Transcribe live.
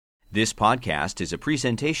This podcast is a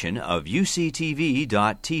presentation of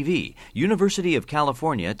UCTV.tv, University of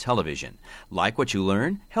California Television. Like what you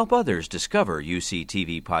learn? Help others discover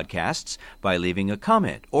UCTV podcasts by leaving a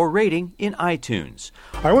comment or rating in iTunes.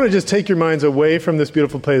 I want to just take your minds away from this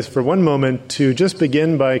beautiful place for one moment to just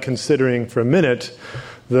begin by considering for a minute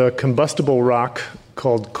the combustible rock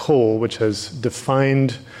called coal, which has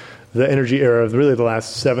defined the energy era of really the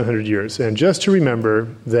last 700 years. And just to remember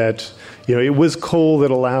that, it was coal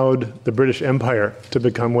that allowed the British Empire to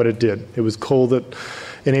become what it did. It was coal that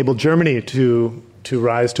enabled Germany to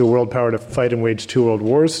rise to a world power to fight and wage two world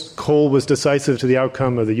wars. Coal was decisive to the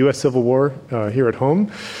outcome of the U.S. Civil War here at home.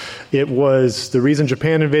 It was the reason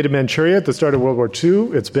Japan invaded Manchuria at the start of World War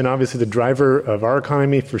II. It's been obviously the driver of our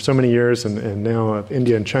economy for so many years, and now of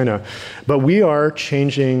India and China. But we are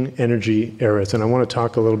changing energy eras, and I want to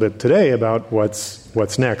talk a little bit today about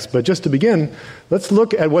what's next. But just to begin, let's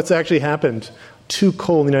look at what's actually happened to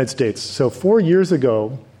coal in the United States. So 4 years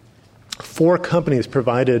ago, 4 companies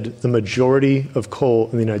provided the majority of coal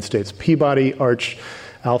in the United States: Peabody, Arch,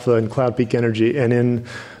 Alpha, and Cloud Peak Energy. And in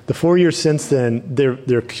the 4 years since then,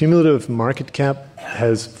 their cumulative market cap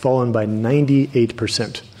has fallen by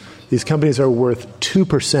 98%. These companies are worth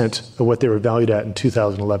 2% of what they were valued at in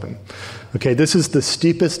 2011. Okay, this is the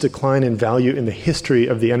steepest decline in value in the history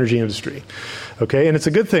of the energy industry. Okay, and it's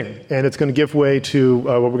a good thing, and it's going to give way to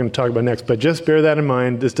what we're going to talk about next. But just bear that in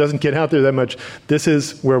mind. This doesn't get out there that much. This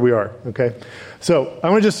is where we are. Okay, so I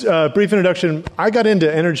want to just brief introduction. I got into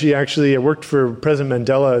energy, actually. I worked for President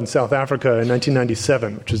Mandela in South Africa in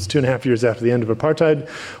 1997, which is 2.5 years after the end of apartheid.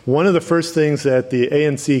 One of the first things that the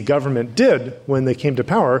ANC government did when they came to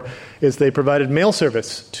power is they provided mail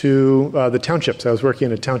service to the townships. I was working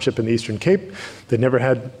in a township in the Eastern Cape. They never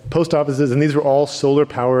had post offices, and these were all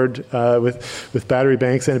solar-powered with battery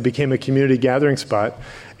banks, and it became a community gathering spot.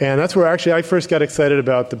 And that's where actually I first got excited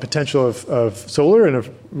about the potential of solar and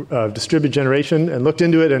of distributed generation, and looked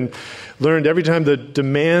into it and learned every time the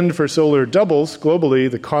demand for solar doubles globally,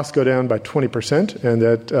 the costs go down by 20%, and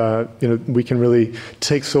that we can really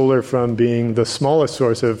take solar from being the smallest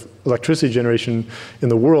source of electricity generation in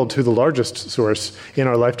the world to the largest source in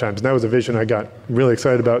our lifetimes. And that was a vision I got really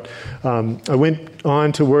excited about. I went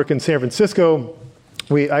on to work in San Francisco.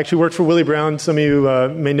 We actually worked for Willie Brown. Some of you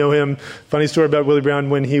may know him. Funny story about Willie Brown.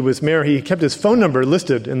 When he was mayor, he kept his phone number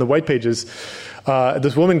listed in the white pages.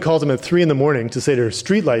 This woman calls him at 3 a.m. to say her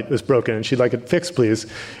street light was broken and she'd like it fixed, please.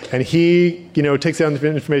 And he, takes down the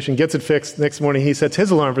information, gets it fixed. Next morning, he sets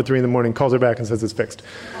his alarm for 3 a.m, calls her back and says it's fixed.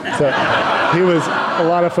 So he was a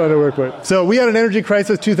lot of fun to work with. So we had an energy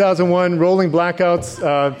crisis, 2001, rolling blackouts.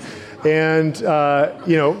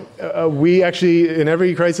 We actually, in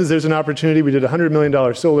every crisis, there's an opportunity. We did a $100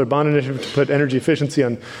 million solar bond initiative to put energy efficiency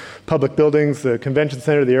on public buildings, the convention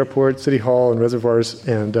center, the airport, city hall, and reservoirs,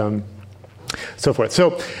 and so forth. So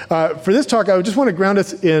for this talk, I just want to ground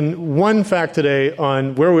us in one fact today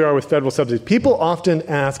on where we are with federal subsidies. People often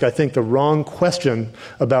ask, I think, the wrong question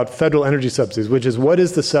about federal energy subsidies, which is, what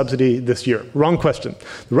is the subsidy this year? Wrong question.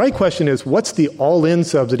 The right question is, what's the all-in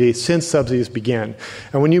subsidy since subsidies began?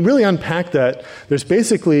 And when you really unpack that, there's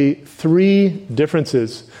basically 3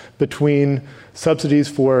 differences between subsidies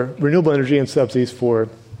for renewable energy and subsidies for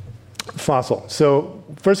fossil. So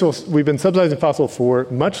first of all, we've been subsidizing fossil for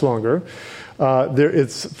much longer.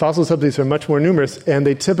 Fossil subsidies are much more numerous, and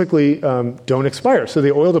they typically don't expire. So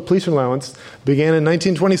the oil depletion allowance began in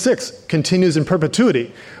 1926, continues in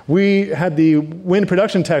perpetuity. We had the wind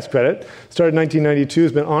production tax credit, started in 1992,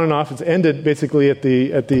 has been on and off. It's ended basically at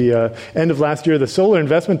the end of last year. The solar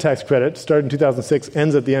investment tax credit started in 2006,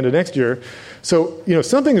 ends at the end of next year. So,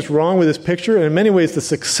 something is wrong with this picture, and in many ways the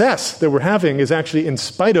success that we're having is actually in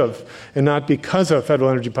spite of and not because of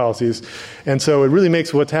federal energy policies. And so it really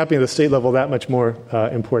makes what's happening at the state level that much more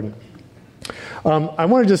important. I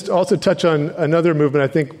want to just also touch on another movement I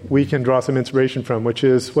think we can draw some inspiration from, which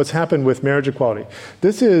is what's happened with marriage equality.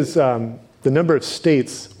 This is the number of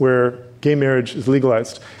states where gay marriage is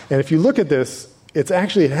legalized. And if you look at this, it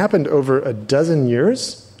happened over a dozen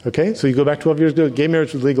years. Okay, so you go back 12 years ago, gay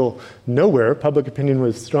marriage was legal nowhere. Public opinion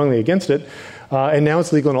was strongly against it. And now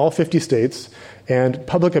it's legal in all 50 states. And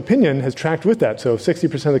public opinion has tracked with that. So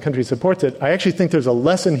 60% of the country supports it. I actually think there's a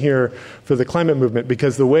lesson here for the climate movement,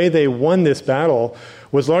 because the way they won this battle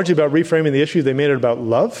was largely about reframing the issue. They made it about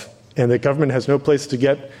love, and the government has no place to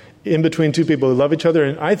get in between two people who love each other.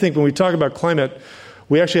 And I think when we talk about climate,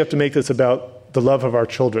 we actually have to make this about the love of our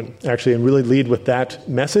children, actually, and really lead with that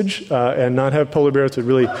message and not have polar bears, but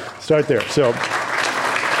really start there. So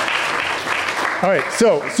All right,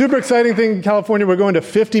 so super exciting thing in California. We're going to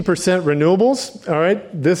 50% renewables. All right,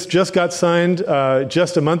 this just got signed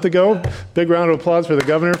just a month ago. Big round of applause for the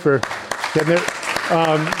governor for getting there.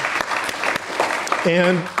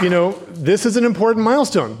 And, this is an important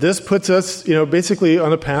milestone. This puts us, basically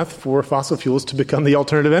on a path for fossil fuels to become the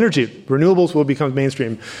alternative energy. Renewables will become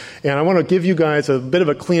mainstream. And I want to give you guys a bit of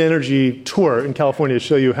a clean energy tour in California to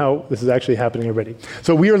show you how this is actually happening already.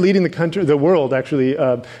 So we are leading the world, actually,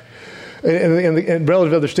 and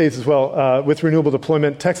relative to other states as well, with renewable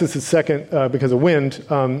deployment. Texas is second because of wind.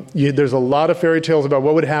 There's a lot of fairy tales about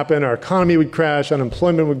what would happen. Our economy would crash,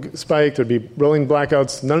 unemployment would spike, there'd be rolling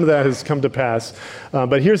blackouts. None of that has come to pass.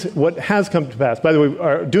 But here's what has come to pass. By the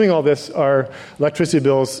way, doing all this, our electricity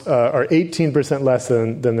bills are 18% less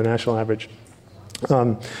than the national average.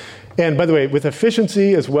 And by the way, with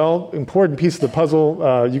efficiency as well, important piece of the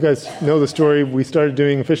puzzle. You guys know the story. We started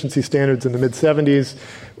doing efficiency standards in the mid-'70s.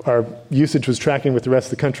 Our usage was tracking with the rest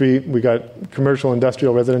of the country. We got commercial,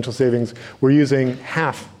 industrial, residential savings. We're using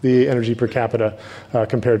half the energy per capita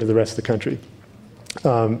compared to the rest of the country.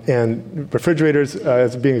 And refrigerators,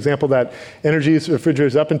 as being an example of that, energy use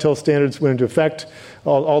refrigerators up until standards went into effect,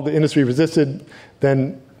 all the industry resisted.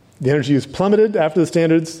 Then the energy use plummeted after the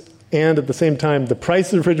standards, and at the same time, the price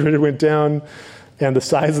of the refrigerator went down, and the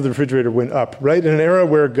size of the refrigerator went up, right? In an era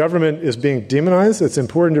where government is being demonized, it's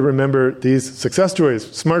important to remember these success stories.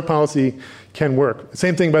 Smart policy can work.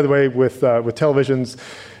 Same thing, by the way, with televisions.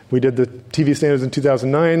 We did the TV standards in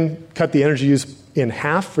 2009, cut the energy use in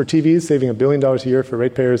half for TVs, saving $1 billion a year for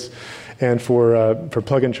ratepayers, and for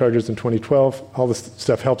plug-in chargers in 2012. All this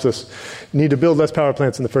stuff helps us need to build less power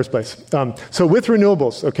plants in the first place. So with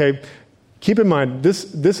renewables, okay, keep in mind,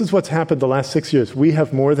 this is what's happened the last 6 years. We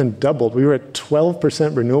have more than doubled. We were at 12%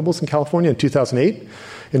 renewables in California in 2008.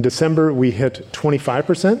 In December, we hit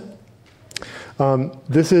 25%.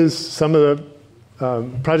 This is some of the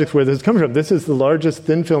projects where this is coming from. This is the largest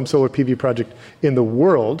thin-film solar PV project in the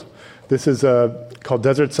world. This is called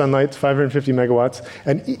Desert Sunlight, 550 megawatts.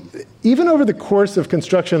 And even over the course of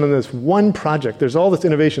construction on this one project, there's all this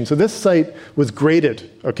innovation. So this site was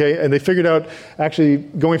graded, okay? And they figured out, actually,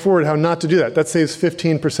 going forward, how not to do that. That saves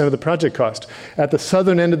 15% of the project cost. At the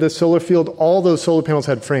southern end of this solar field, all those solar panels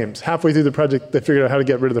had frames. Halfway through the project, they figured out how to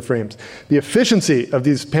get rid of the frames. The efficiency of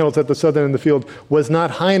these panels at the southern end of the field was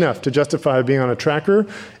not high enough to justify being on a tracker.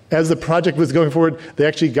 As the project was going forward, they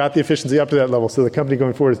actually got the efficiency up to that level. So the company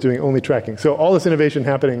going forward is doing only tracking. So all this innovation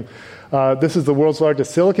happening. This is the world's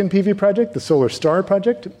largest silicon PV project, the Solar Star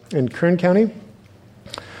project in Kern County.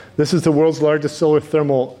 This is the world's largest solar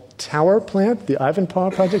thermal tower plant, the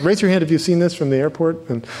Ivanpah project. Raise your hand if you've seen this from the airport.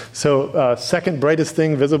 And so second brightest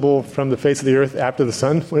thing visible from the face of the Earth after the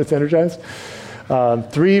sun when it's energized. 3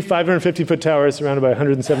 550-foot towers surrounded by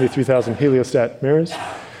 173,000 heliostat mirrors.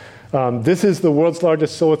 This is the world's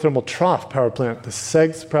largest solar thermal trough power plant, the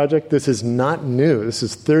SEGS project. This is not new. This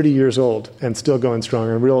is 30 years old and still going strong.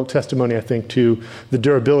 And a real testimony, I think, to the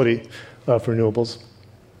durability of renewables.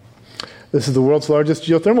 This is the world's largest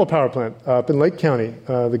geothermal power plant up in Lake County,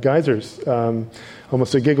 the geysers,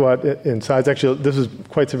 almost a gigawatt in size. Actually, this was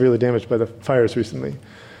quite severely damaged by the fires recently.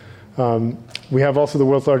 We have also the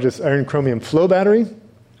world's largest iron chromium flow battery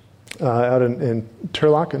out in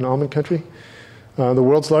Turlock in Almond Country. The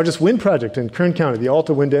world's largest wind project in Kern County, the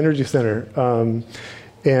Alta Wind Energy Center.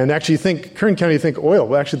 And actually, Kern County, you think oil.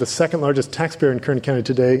 Well, actually, the second largest taxpayer in Kern County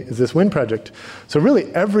today is this wind project. So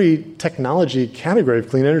really, every technology category of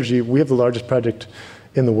clean energy, we have the largest project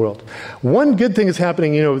in the world. One good thing is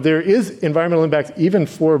happening, there is environmental impacts even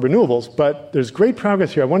for renewables, but there's great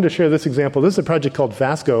progress here. I wanted to share this example. This is a project called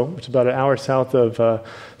Vasco, which is about an hour south of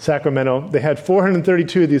Sacramento. They had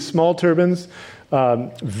 432 of these small turbines,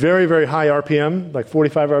 very, very high RPM, like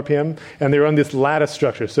 45 RPM, and they were on this lattice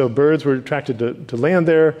structure. So birds were attracted to land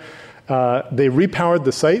there. They repowered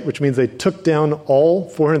the site, which means they took down all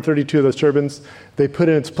 432 of those turbines. They put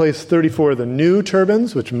in its place 34 of the new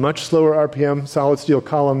turbines, which much slower RPM, solid steel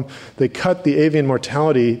column. They cut the avian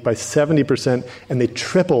mortality by 70%, and they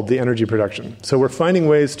tripled the energy production. So we're finding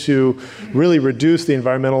ways to really reduce the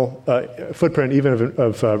environmental footprint even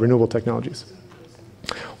of renewable technologies.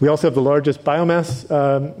 We also have the largest biomass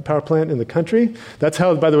power plant in the country. That's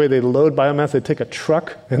how, by the way, they load biomass. They take a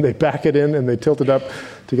truck and they back it in and they tilt it up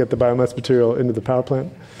to get the biomass material into the power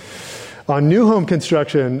plant. On new home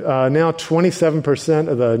construction, now 27%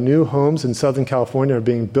 of the new homes in Southern California are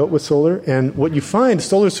being built with solar. And what you find,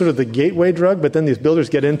 solar is sort of the gateway drug, but then these builders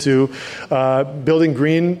get into building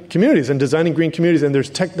green communities and designing green communities. And there's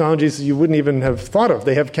technologies you wouldn't even have thought of.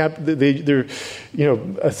 They have they're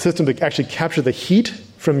a system to actually capture the heat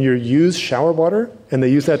from your used shower water, and they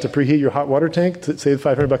use that to preheat your hot water tank to save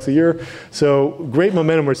 $500 a year. So great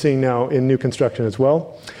momentum we're seeing now in new construction as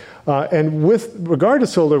well. And with regard to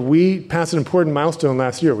solar, we passed an important milestone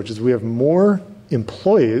last year, which is we have more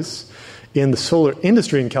employees in the solar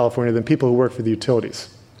industry in California than people who work for the utilities,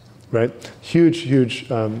 right? Huge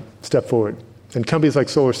step forward. And companies like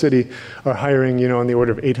SolarCity are hiring, on the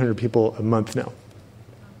order of 800 people a month now.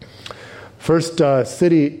 First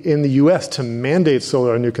city in the U.S. to mandate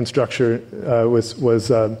solar on new construction was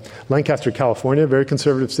Lancaster, California, very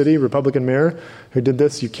conservative city, Republican mayor who did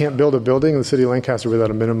this. You can't build a building in the city of Lancaster without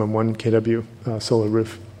a minimum 1 kW solar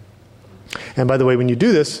roof. And by the way, when you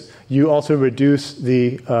do this, you also reduce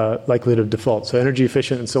the likelihood of default. So energy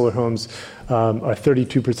efficient and solar homes are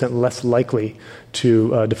 32% less likely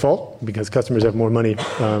to default because customers have more money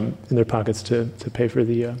in their pockets to pay for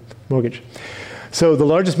the mortgage. So the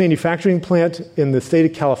largest manufacturing plant in the state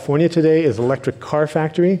of California today is Electric Car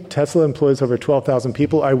Factory. Tesla employs over 12,000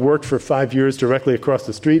 people. I worked for 5 years directly across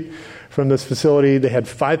the street from this facility. They had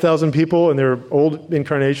 5,000 people in their old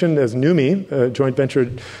incarnation as NUMMI, a joint venture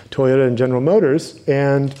Toyota and General Motors.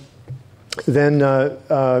 And then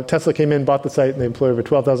Tesla came in, bought the site, and they employ over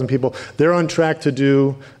 12,000 people. They're on track to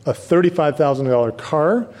do a $35,000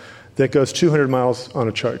 car that goes 200 miles on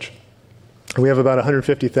a charge. We have about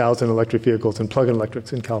 150,000 electric vehicles and plug-in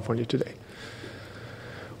electrics in California today.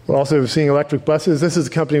 We're also seeing electric buses. This is a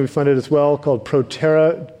company we funded as well called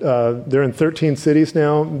Proterra. They're in 13 cities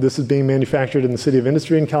now. This is being manufactured in the City of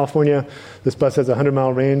Industry in California. This bus has a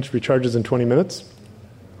 100-mile range, recharges in 20 minutes.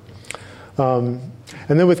 And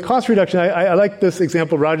then with cost reduction, I like this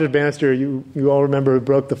example. Roger Bannister, you all remember,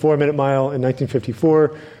 broke the 4-minute mile in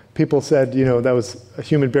 1954. People said, that was a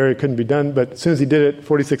human barrier, couldn't be done. But as soon as he did it,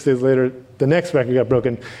 46 days later, the next record got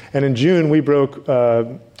broken. And in June, we broke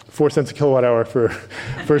 4 cents a kilowatt hour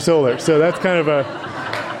for solar. So that's kind of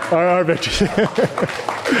our victory.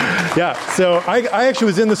 Yeah, so I actually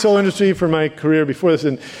was in the solar industry for my career before this.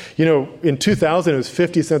 And, in 2000, it was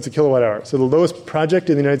 50 cents a kilowatt hour. So the lowest project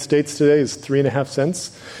in the United States today is 3.5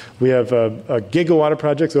 cents. We have a gigawatt of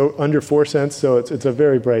projects under 4 cents, so it's a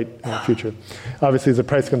very bright future. Obviously, as the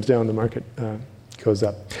price comes down, the market goes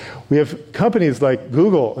up. We have companies like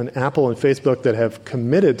Google and Apple and Facebook that have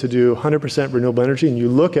committed to do 100% renewable energy, and you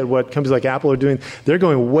look at what companies like Apple are doing, they're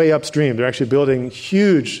going way upstream. They're actually building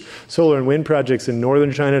huge solar and wind projects in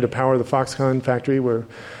northern China to power the Foxconn factory where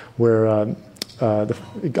the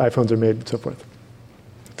iPhones are made and so forth.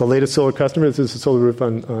 The latest solar customer, this is a solar roof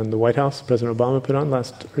on the White House President Obama put on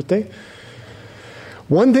last Earth Day.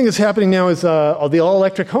 One thing that's happening now is the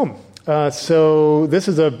all-electric home. So this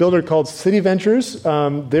is a builder called City Ventures.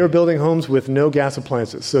 They're building homes with no gas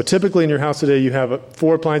appliances. So typically in your house today, you have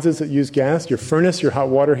 4 appliances that use gas: your furnace, your hot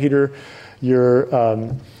water heater, your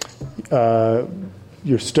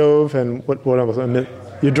stove, and what else?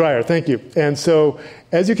 Your dryer, thank you. And so,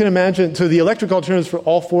 as you can imagine, so the electric alternatives for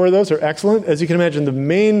all 4 of those are excellent. As you can imagine, the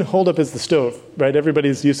main holdup is the stove, right?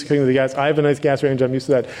 Everybody's used to cooking with the gas. I have a nice gas range. I'm used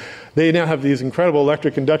to that. They now have these incredible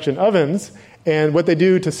electric induction ovens. And what they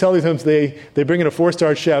do to sell these homes, they bring in a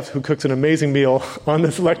 4-star chef who cooks an amazing meal on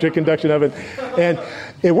this electric induction oven. And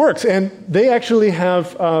it works. And they actually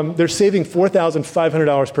have, they're saving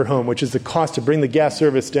 $4,500 per home, which is the cost to bring the gas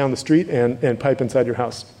service down the street and pipe inside your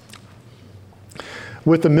house.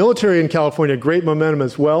 With the military in California, great momentum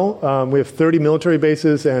as well. We have 30 military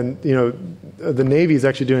bases, and the Navy is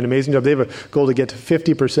actually doing an amazing job. They have a goal to get to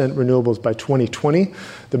 50% renewables by 2020.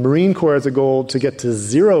 The Marine Corps has a goal to get to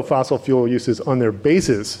 0 fossil fuel uses on their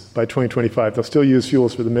bases by 2025. They'll still use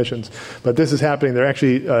fuels for the missions, but this is happening. They're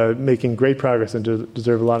actually making great progress and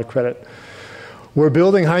deserve a lot of credit. We're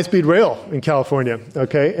building high-speed rail in California,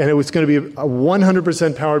 okay? And it was going to be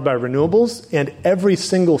 100% powered by renewables, and every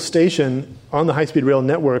single station on the high-speed rail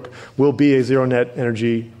network will be a zero-net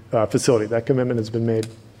energy facility. That commitment has been made.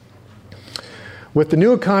 With the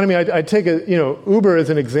new economy, I'd take Uber as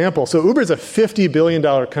an example. So Uber is a $50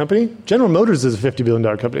 billion company. General Motors is a $50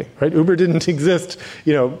 billion company, right? Uber didn't exist,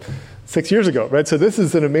 6 years ago, right? So this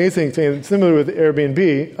is an amazing thing, similar with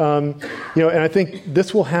Airbnb. And I think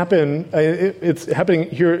this will happen. It's happening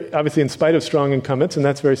here, obviously, in spite of strong incumbents, and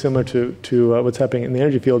that's very similar to what's happening in the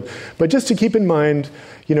energy field. But just to keep in mind,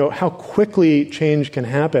 how quickly change can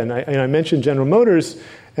happen. I mentioned General Motors,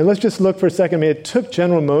 and let's just look for a second. It took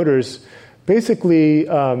General Motors basically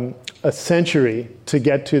a century to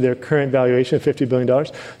get to their current valuation of $50 billion.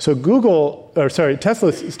 So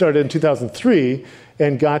Tesla started in 2003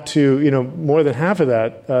 and got to more than half of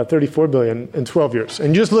that, $34 billion in 12 years.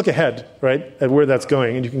 And you just look ahead, right, at where that's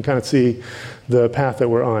going, and you can kind of see the path that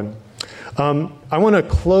we're on. I want to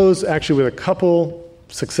close actually with a couple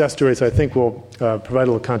success stories I think will provide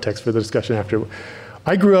a little context for the discussion after.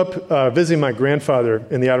 I grew up visiting my grandfather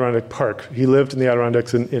in the Adirondack Park. He lived in the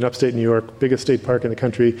Adirondacks in upstate New York, biggest state park in the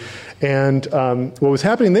country. And what was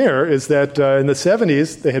happening there is that in the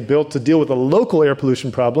 70s, they had built to deal with a local air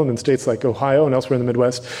pollution problem in states like Ohio and elsewhere in the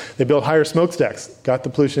Midwest. They built higher smokestacks, got the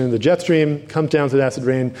pollution in the jet stream, comes down to the acid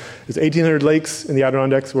rain. There's 1,800 lakes in the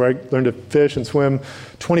Adirondacks where I learned to fish and swim.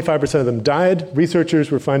 25% of them died. Researchers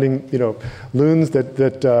were finding, loons that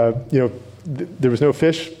there was no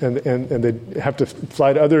fish, and they'd have to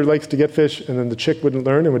fly to other lakes to get fish, and then the chick wouldn't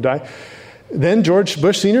learn and would die. Then George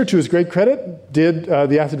Bush Sr., to his great credit, did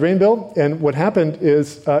the acid rain bill, and what happened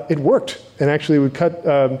is it worked, and actually we cut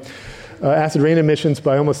acid rain emissions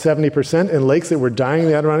by almost 70%, and lakes that were dying in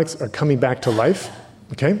the Adirondacks are coming back to life.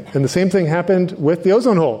 Okay, and the same thing happened with the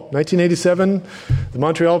ozone hole. 1987, the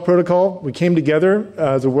Montreal Protocol, we came together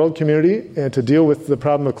as a world community and to deal with the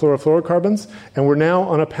problem of chlorofluorocarbons, and we're now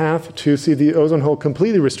on a path to see the ozone hole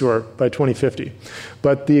completely restored by 2050.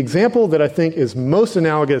 But the example that I think is most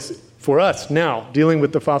analogous for us now, dealing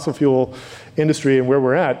with the fossil fuel industry and where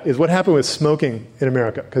we're at, is what happened with smoking in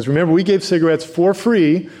America. Because remember, we gave cigarettes for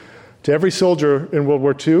free to every soldier in World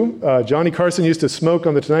War II. Johnny Carson used to smoke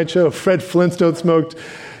on The Tonight Show. Fred Flintstone smoked.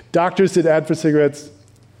 Doctors did ad for cigarettes.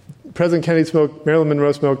 President Kennedy smoked. Marilyn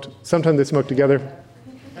Monroe smoked. Sometimes they smoked together.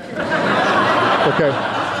 Okay.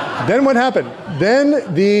 Then what happened?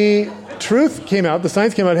 Then the truth came out, the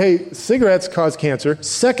science came out, hey, cigarettes cause cancer.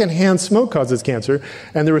 Secondhand smoke causes cancer.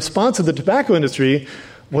 And the response of the tobacco industry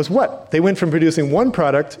was what? They went from producing one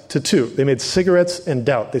product to two. They made cigarettes and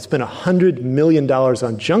doubt. They spent $100 million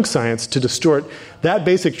on junk science to distort that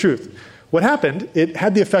basic truth. What happened? It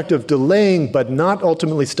had the effect of delaying but not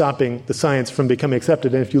ultimately stopping the science from becoming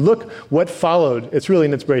accepted. And if you look what followed, it's really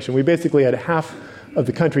an inspiration. We basically had half of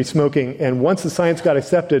the country smoking, and once the science got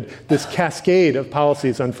accepted, this cascade of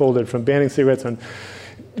policies unfolded, from banning cigarettes on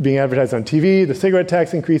being advertised on TV, the cigarette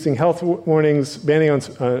tax increasing, health warnings, banning on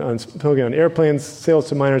smoking on airplanes, sales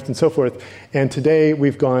to minors, and so forth. And today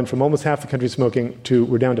we've gone from almost half the country smoking to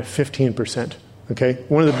we're down to 15%. Okay,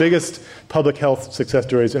 one of the biggest public health success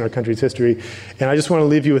stories in our country's history. And I just want to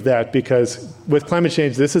leave you with that, because with climate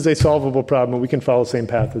change, this is a solvable problem, and we can follow the same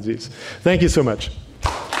path as these. Thank you so much.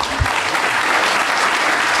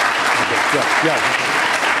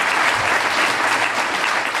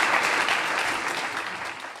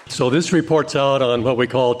 So this report's out on what we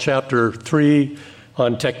call Chapter 3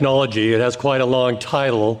 on technology. It has quite a long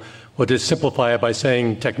title. We'll just simplify it by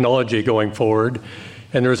saying technology going forward.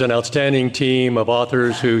 And there's an outstanding team of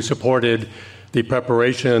authors who supported the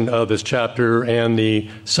preparation of this chapter and the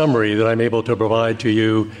summary that I'm able to provide to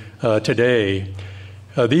you today.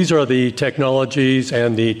 These are the technologies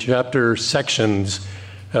and the chapter sections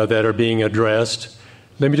that are being addressed.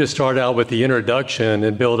 Let me just start out with the introduction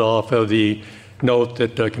and build off of the note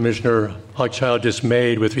that Commissioner Hochschild just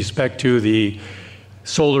made with respect to the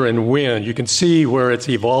solar and wind. You can see where it's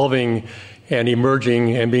evolving and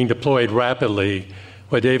emerging and being deployed rapidly.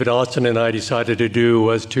 What David Austin and I decided to do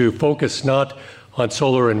was to focus not on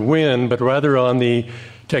solar and wind, but rather on the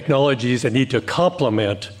technologies that need to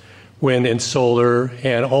complement wind and solar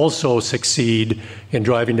and also succeed in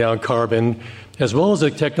driving down carbon, as well as the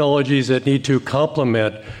technologies that need to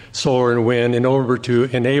complement solar and wind in order to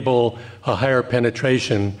enable a higher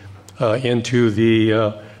penetration into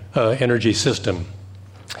the energy system.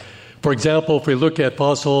 For example, if we look at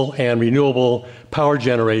fossil and renewable power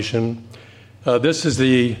generation, this is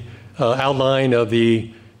the outline of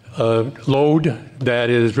the load that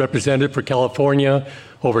is represented for California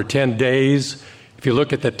over 10 days. If you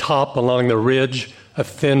look at the top along the ridge, a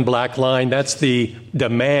thin black line, that's the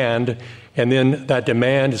demand. And then that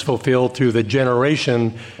demand is fulfilled through the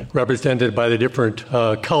generation represented by the different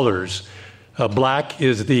colors. Black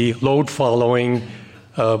is the load-following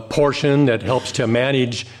portion that helps to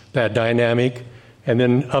manage that dynamic. And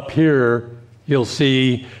then up here, you'll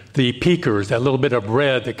see the peakers, that little bit of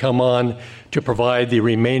red that come on to provide the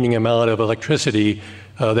remaining amount of electricity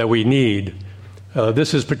that we need.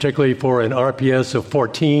 This is particularly for an RPS of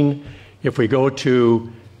 14. If we go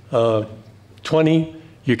to 20,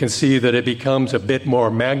 you can see that it becomes a bit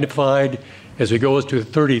more magnified. As it goes to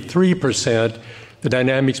 33%, the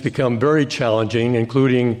dynamics become very challenging,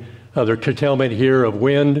 including the curtailment here of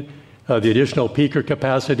wind, the additional peaker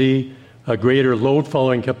capacity, a greater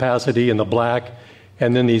load-following capacity in the black,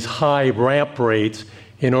 and then these high ramp rates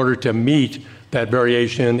in order to meet that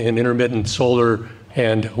variation in intermittent solar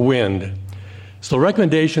and wind. So the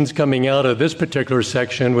recommendations coming out of this particular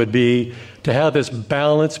section would be to have this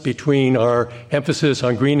balance between our emphasis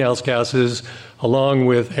on greenhouse gases along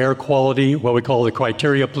with air quality, what we call the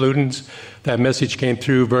criteria pollutants. That message came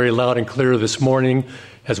through very loud and clear this morning,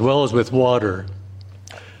 as well as with water.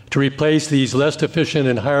 To replace these less efficient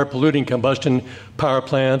and higher polluting combustion power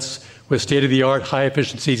plants with state-of-the-art,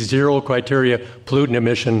 high-efficiency, zero criteria pollutant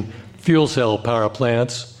emission fuel cell power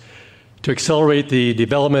plants. To accelerate the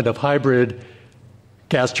development of hybrid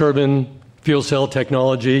gas turbine fuel cell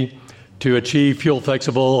technology to achieve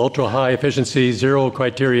fuel-flexible, ultra-high efficiency, zero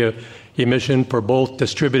criteria emission for both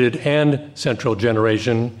distributed and central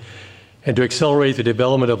generation, and to accelerate the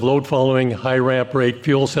development of load-following, high-ramp rate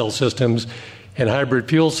fuel cell systems and hybrid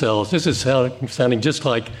fuel cells. This is sounding just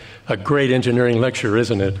like a great engineering lecture,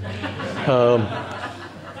 isn't it?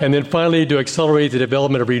 And then finally, to accelerate the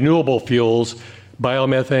development of renewable fuels,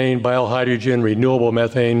 biomethane, biohydrogen, renewable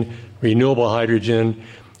methane, renewable hydrogen,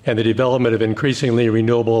 and the development of increasingly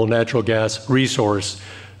renewable natural gas resource.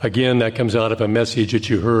 Again, that comes out of a message that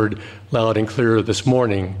you heard loud and clear this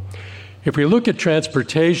morning. If we look at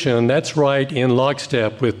transportation, that's right in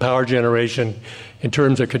lockstep with power generation in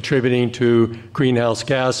terms of contributing to greenhouse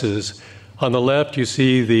gases. On the left, you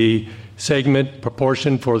see the segment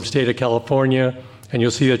proportion for the state of California, and you'll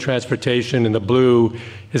see that transportation in the blue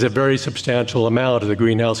is a very substantial amount of the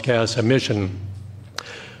greenhouse gas emission.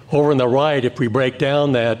 Over on the right, if we break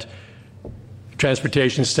down that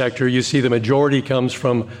transportation sector, you see the majority comes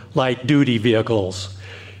from light-duty vehicles.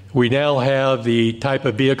 We now have the type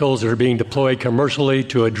of vehicles that are being deployed commercially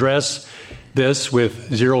to address this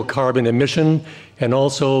with zero carbon emission and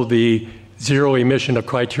also the zero emission of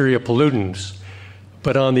criteria pollutants.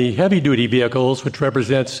 But on the heavy-duty vehicles, which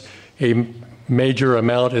represents a major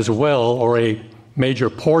amount as well, or a major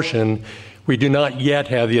portion, we do not yet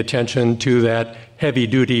have the attention to that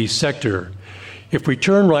heavy-duty sector. If we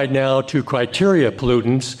turn right now to criteria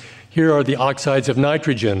pollutants, here are the oxides of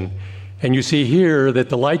nitrogen. And you see here that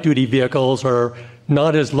the light-duty vehicles are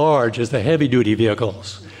not as large as the heavy-duty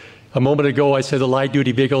vehicles. A moment ago, I said the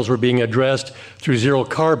light-duty vehicles were being addressed through zero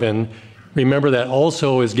carbon. Remember, that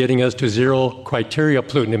also is getting us to zero criteria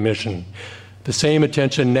pollutant emission. The same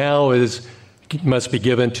attention now must be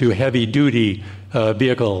given to heavy-duty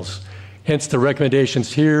vehicles. Hence, the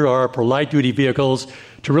recommendations here are for light-duty vehicles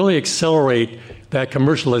to really accelerate that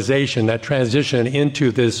commercialization, that transition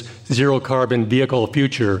into this zero-carbon vehicle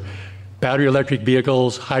future. Battery electric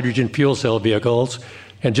vehicles, hydrogen fuel cell vehicles,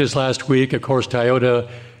 and just last week, of course, Toyota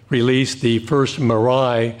released the first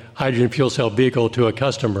Mirai hydrogen fuel cell vehicle to a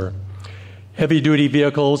customer. Heavy-duty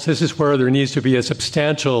vehicles, this is where there needs to be a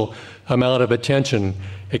substantial amount of attention.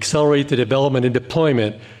 Accelerate the development and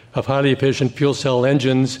deployment of highly efficient fuel cell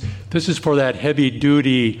engines. This is for that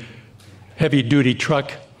heavy-duty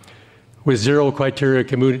truck with zero criteria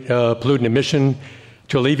pollutant emission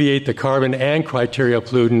to alleviate the carbon and criteria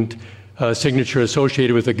pollutant signature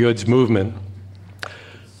associated with the goods movement.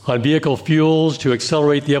 On vehicle fuels, to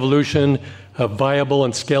accelerate the evolution of viable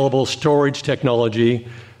and scalable storage technology,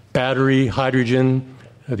 battery, hydrogen,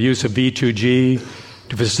 the use of V2G,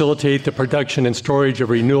 to facilitate the production and storage of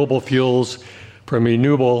renewable fuels from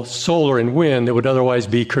renewable solar and wind that would otherwise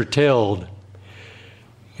be curtailed.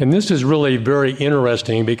 And this is really very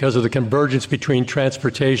interesting because of the convergence between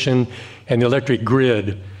transportation and the electric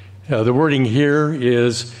grid. The wording here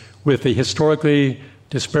is with the historically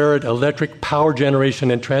disparate electric power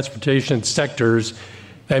generation and transportation sectors,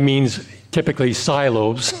 that means typically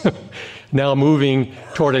silos, now moving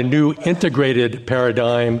toward a new integrated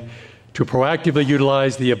paradigm to proactively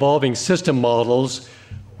utilize the evolving system models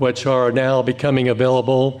which are now becoming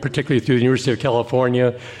available, particularly through the University of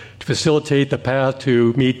California, to facilitate the path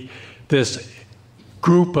to meet this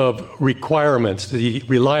group of requirements, the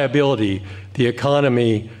reliability, the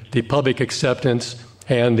economy, the public acceptance,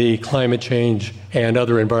 and the climate change and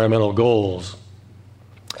other environmental goals.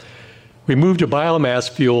 We move to biomass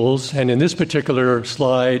fuels, and in this particular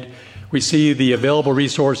slide, we see the available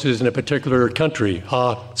resources in a particular country,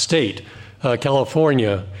 state,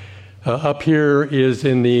 California. Up here is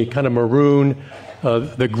in the kind of maroon,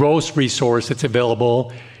 the gross resource that's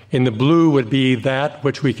available. In the blue would be that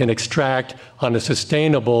which we can extract on a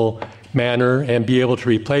sustainable manner and be able to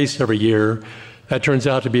replace every year. That turns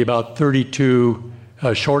out to be about 32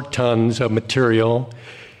 short tons of material.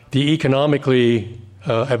 The economically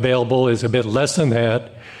available is a bit less than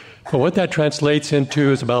that. But what that translates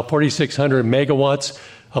into is about 4,600 megawatts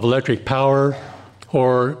of electric power,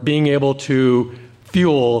 or being able to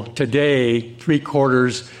fuel today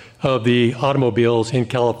 3/4 of the automobiles in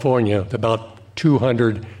California, about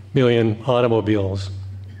 200 million automobiles.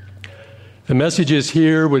 The messages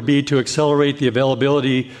here would be to accelerate the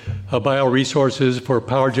availability of bioresources for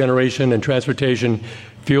power generation and transportation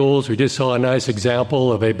fuels. We just saw a nice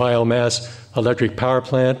example of a biomass electric power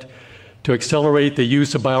plant. To accelerate the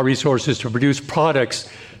use of bioresources to produce products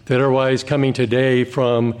that are otherwise coming today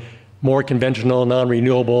from more conventional,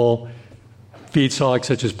 non-renewable feedstocks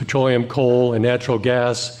such as petroleum, coal, and natural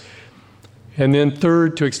gas. And then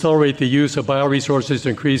third, to accelerate the use of bioresources to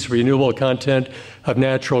increase renewable content of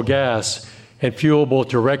natural gas and fuel both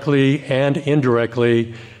directly and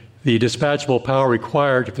indirectly the dispatchable power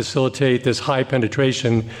required to facilitate this high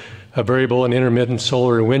penetration of variable and intermittent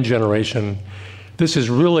solar and wind generation. This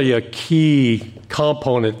is really a key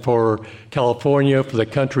component for California, for the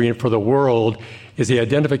country, and for the world, is the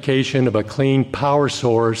identification of a clean power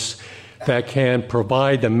source that can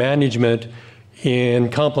provide the management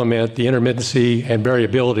and complement the intermittency and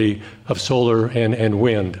variability of solar and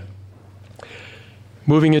wind.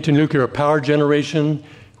 Moving into nuclear power generation,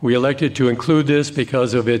 we elected to include this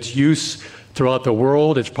because of its use throughout the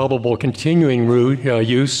world, its probable continuing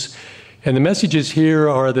use. And the messages here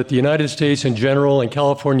are that the United States in general and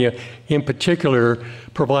California in particular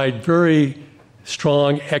provide very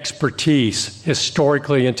strong expertise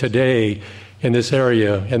historically and today in this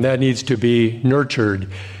area, and that needs to be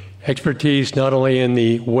nurtured. Expertise not only in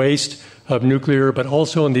the waste of nuclear, but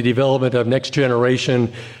also in the development of next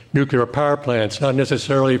generation nuclear power plants, not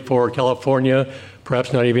necessarily for California,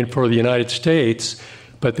 perhaps not even for the United States,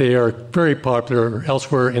 but they are very popular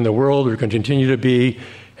elsewhere in the world, or continue to be,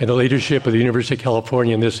 and the leadership of the University of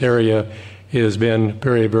California in this area has been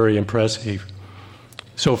very, very impressive.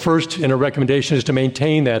 So first in a recommendation is to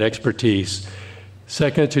maintain that expertise.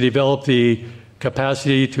 Second, to develop the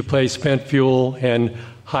capacity to place spent fuel and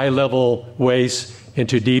high-level waste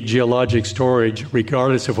into deep geologic storage,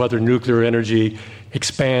 regardless of whether nuclear energy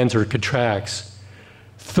expands or contracts.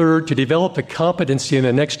 Third, to develop the competency in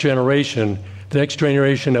the next generation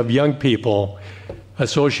of young people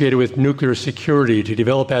associated with nuclear security, to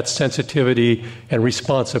develop that sensitivity and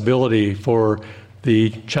responsibility for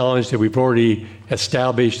the challenge that we've already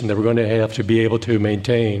established and that we're going to have to be able to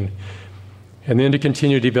maintain. And then to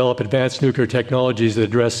continue to develop advanced nuclear technologies that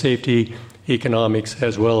address safety, economics,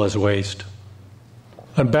 as well as waste.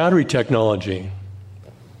 On battery technology.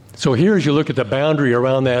 So here, as you look at the boundary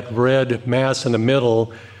around that red mass in the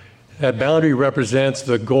middle, that boundary represents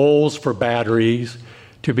the goals for batteries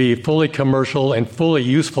to be fully commercial and fully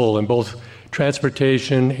useful in both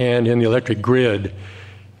transportation and in the electric grid.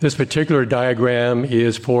 This particular diagram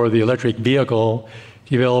is for the electric vehicle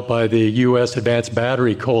developed by the U.S. Advanced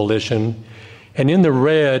Battery Coalition. And in the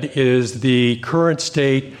red is the current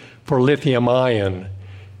state for lithium-ion.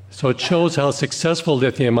 So it shows how successful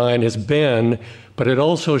lithium-ion has been, but it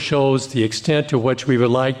also shows the extent to which we would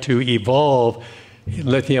like to evolve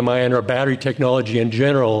lithium-ion or battery technology in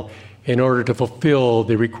general in order to fulfill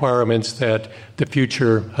the requirements that the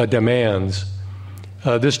future demands.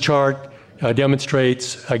 This chart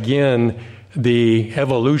demonstrates, again, the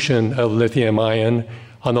evolution of lithium-ion.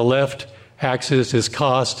 On the left axis is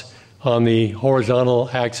cost. On the horizontal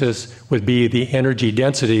axis would be the energy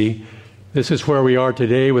density. This is where we are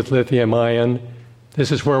today with lithium-ion.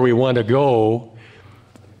 This is where we want to go.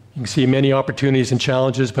 You can see many opportunities and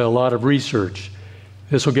challenges, but a lot of research.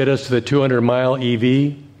 This will get us to the 200-mile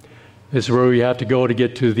EV. This is where we have to go to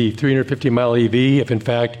get to the 350-mile EV, if in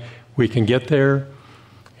fact we can get there.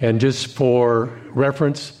 And just for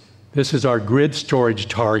reference, this is our grid storage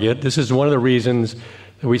target. This is one of the reasons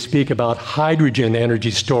that we speak about hydrogen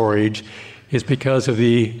energy storage, is because of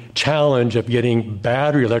the challenge of getting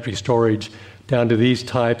battery electric storage down to these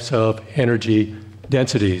types of energy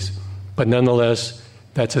densities. But nonetheless,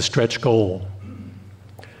 that's a stretch goal.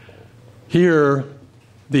 Here,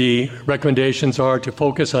 the recommendations are to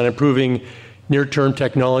focus on improving near-term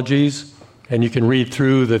technologies, and you can read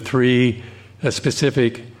through the three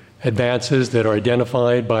specific advances that are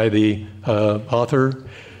identified by the author.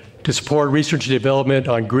 To support research and development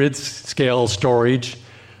on grid-scale storage,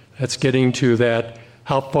 that's getting to that,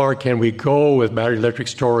 how far can we go with battery electric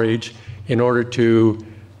storage in order to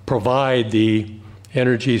provide the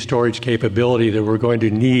energy storage capability that we're going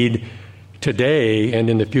to need today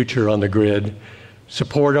and in the future on the grid.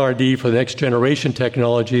 Support R&D for the next generation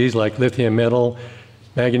technologies like lithium metal,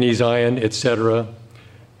 manganese ion, etc.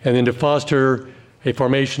 And then to foster a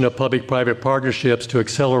formation of public-private partnerships to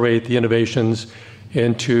accelerate the innovations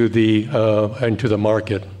into the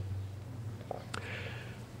market.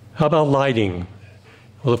 How about lighting?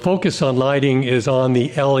 Well, the focus on lighting is on the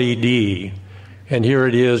LED, and here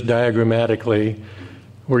it is diagrammatically.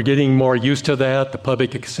 We're getting more used to that. The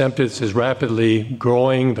public acceptance is rapidly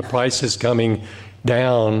growing. The price is coming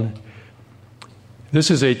down. This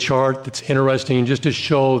is a chart that's interesting just to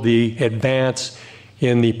show the advance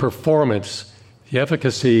in the performance, the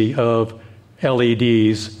efficacy of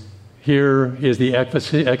LEDs. Here is the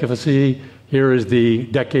efficacy. Here is the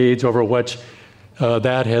decades over which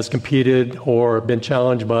that has competed or been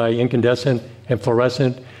challenged by incandescent and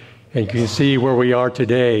fluorescent. And you can see where we are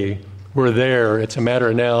today. We're there. It's a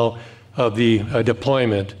matter now of the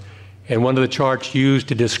deployment. And one of the charts used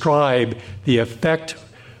to describe the effect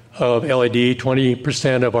of LED,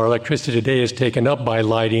 20% of our electricity today is taken up by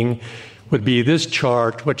lighting, would be this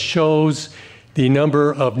chart, which shows the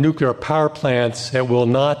number of nuclear power plants that will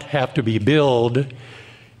not have to be built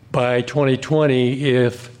by 2020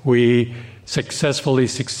 if we successfully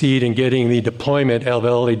succeed in getting the deployment of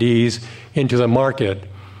LEDs into the market.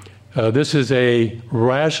 This is a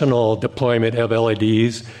rational deployment of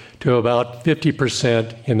LEDs to about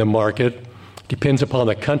 50% in the market. Depends upon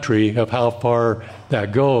the country of how far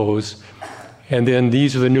that goes. And then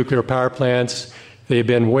these are the nuclear power plants. They've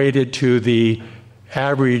been weighted to the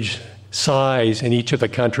average size in each of the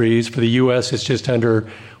countries. For the U.S., it's just under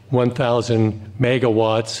 1,000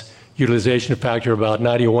 megawatts, utilization factor of about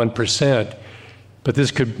 91%. But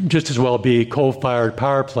this could just as well be coal-fired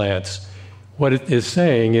power plants. What it is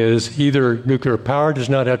saying is either nuclear power does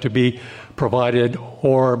not have to be provided,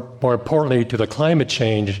 or more importantly to the climate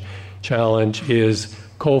change challenge, is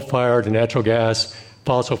coal-fired and natural gas,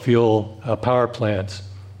 fossil fuel power plants.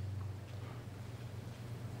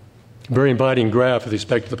 Very inviting graph with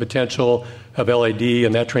respect to the potential of LED,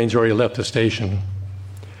 and that train's already left the station.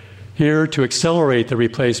 Here, to accelerate the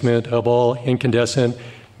replacement of all incandescent,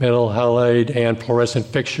 metal halide, and fluorescent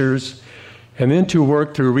fixtures, and then to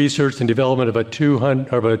work through research and development of a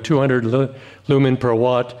 200 lumen per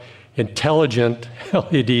watt intelligent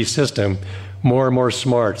LED system, more and more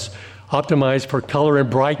smarts, optimized for color and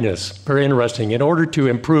brightness, very interesting, in order to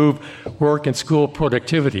improve work and school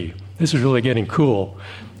productivity. This is really getting cool,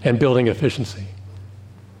 and building efficiency.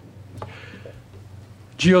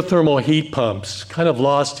 Geothermal heat pumps, kind of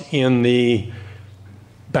lost in the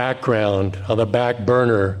background, on the back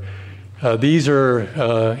burner. These are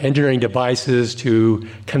engineering devices to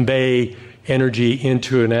convey energy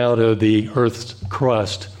into and out of the Earth's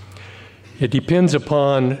crust. It depends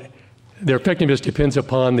upon, their effectiveness depends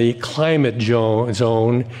upon the climate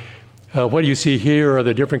zone. What you see here are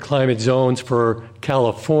the different climate zones for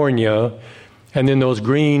California, and then those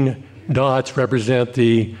green dots represent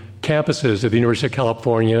the campuses of the University of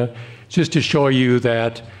California, just to show you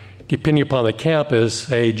that depending upon the campus,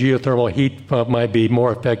 a geothermal heat pump might be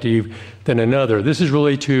more effective than another. This is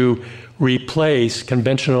really to replace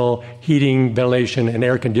conventional heating, ventilation, and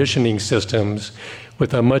air conditioning systems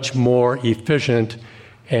with a much more efficient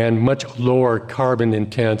and much lower carbon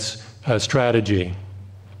intense strategy.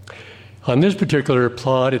 On this particular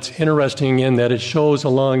plot, it's interesting in that it shows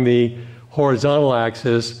along the horizontal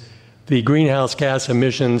axis the greenhouse gas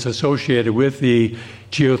emissions associated with the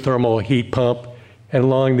geothermal heat pump, and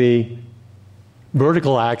along the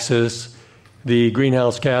vertical axis, the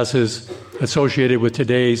greenhouse gases associated with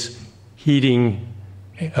today's heating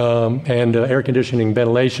and air conditioning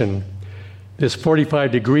ventilation. This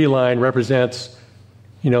 45-degree line represents,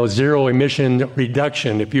 zero emission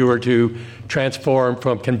reduction if you were to transform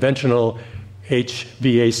from conventional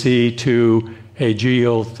HVAC to a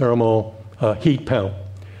geothermal heat pump.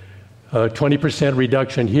 20%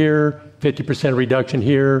 reduction here, 50% reduction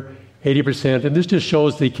here, 80%, and this just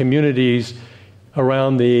shows the communities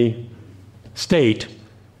around the state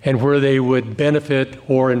and where they would benefit,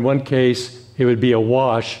 or in one case, it would be a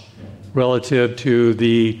wash relative to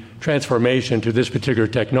the transformation to this particular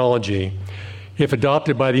technology. If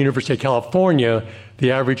adopted by the University of California,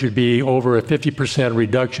 the average would be over a 50%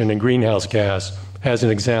 reduction in greenhouse gas, as an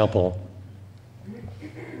example.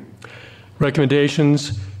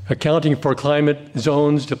 Recommendations: accounting for climate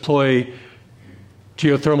zones, deploy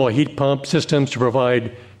geothermal heat pump systems to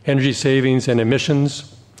provide energy savings and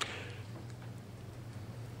emissions.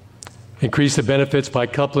 Increase the benefits by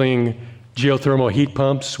coupling geothermal heat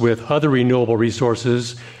pumps with other renewable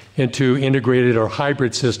resources into integrated or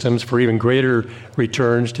hybrid systems for even greater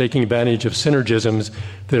returns, taking advantage of synergisms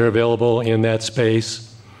that are available in that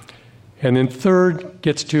space. And then third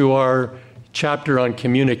gets to our chapter on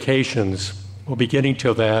communications. We'll be getting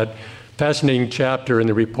to that. Fascinating chapter in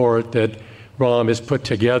the report that Ram has put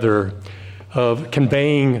together of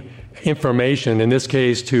conveying information, in this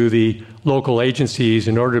case to the local agencies,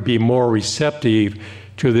 in order to be more receptive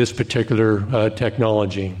to this particular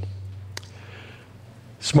technology.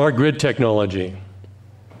 Smart grid technology,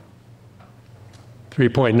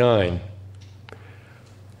 3.9.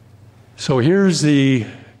 So here's the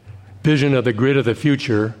vision of the grid of the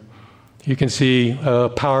future. You can see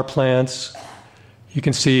power plants. You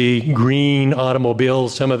can see green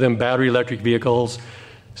automobiles, some of them battery electric vehicles,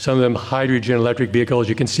 some of them hydrogen electric vehicles.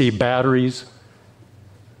 You can see batteries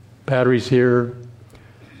here.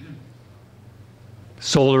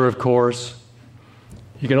 Solar, of course.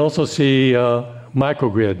 You can also see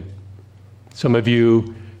microgrid. Some of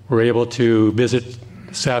you were able to visit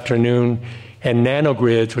this afternoon, and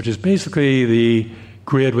nanogrids, which is basically the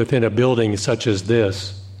grid within a building such as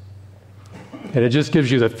this. And it just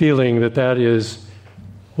gives you the feeling that that is,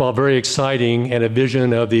 while very exciting and a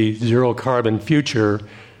vision of the zero carbon future,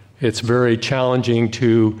 it's very challenging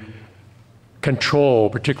to control,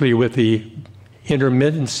 particularly with the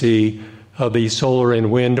intermittency of the solar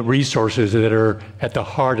and wind resources that are at the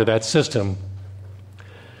heart of that system.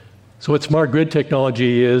 So what smart grid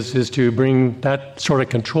technology is to bring that sort of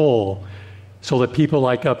control so that people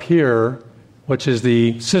like up here, which is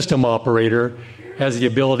the system operator, has the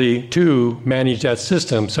ability to manage that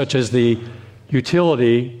system, such as the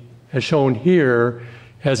utility, as shown here,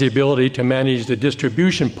 has the ability to manage the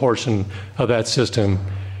distribution portion of that system,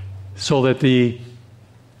 so that the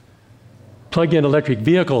plug-in electric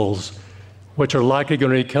vehicles, which are likely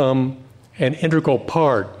going to become an integral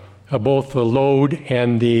part of both the load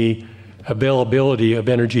and the availability of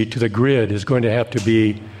energy to the grid, is going to have to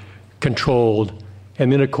be controlled.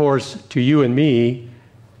 And then, of course, to you and me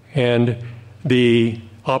and the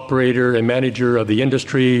operator and manager of the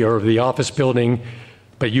industry or of the office building,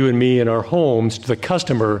 but you and me in our homes, to the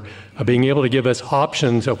customer, of being able to give us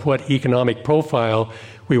options of what economic profile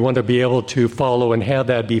we want to be able to follow and have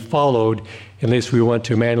that be followed, unless we want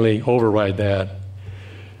to manually override that.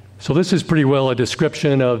 So this is pretty well a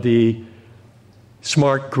description of the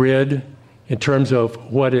smart grid in terms of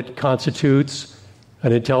what it constitutes,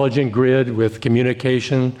 an intelligent grid with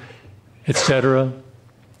communication, etc.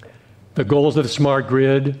 The goals of the smart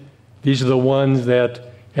grid, these are the ones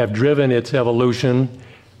that have driven its evolution,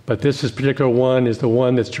 but this particular one is the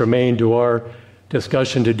one that's germane to our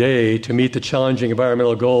discussion today, to meet the challenging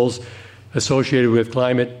environmental goals associated with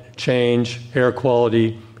climate change, air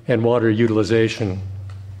quality, and water utilization.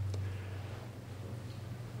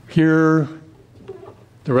 Here,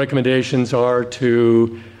 the recommendations are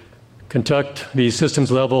to conduct the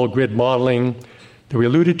systems level grid modeling that we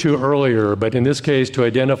alluded to earlier, but in this case to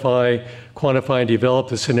identify, quantify, and develop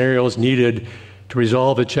the scenarios needed to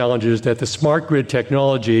resolve the challenges that the smart grid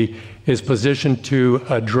technology is positioned to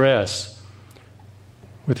address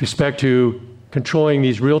with respect to controlling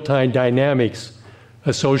these real-time dynamics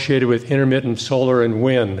associated with intermittent solar and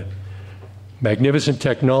wind. Magnificent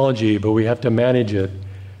technology, but we have to manage it.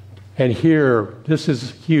 And here, this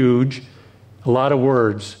is huge, a lot of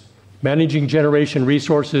words. Managing generation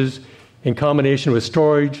resources in combination with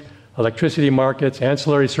storage, electricity markets,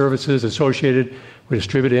 ancillary services associated with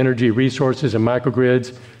distributed energy resources and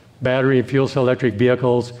microgrids, battery and fuel cell electric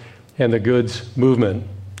vehicles, and the goods movement.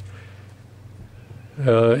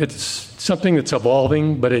 It's something that's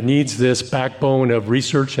evolving, but it needs this backbone of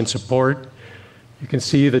research and support. You can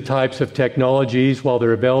see the types of technologies, while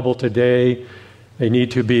they're available today, they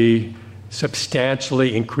need to be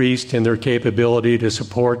substantially increased in their capability to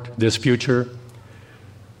support this future.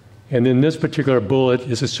 And then this particular bullet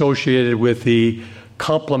is associated with the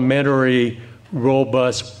complementary,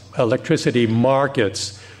 robust electricity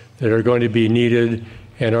markets that are going to be needed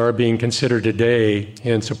and are being considered today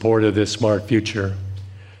in support of this smart future.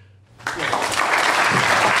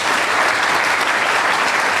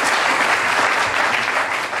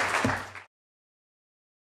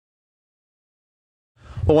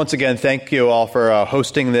 Well, once again, thank you all for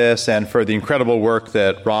hosting this and for the incredible work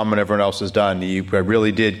that Ram and everyone else has done. You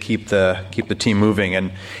really did keep the team moving.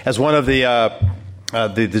 And as one of the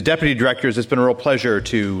deputy directors, it's been a real pleasure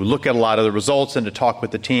to look at a lot of the results and to talk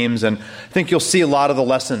with the teams. And I think you'll see a lot of the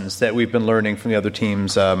lessons that we've been learning from the other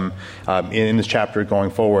teams in this chapter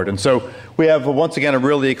going forward. And so we have, once again, a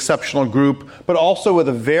really exceptional group, but also with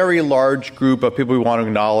a very large group of people we want to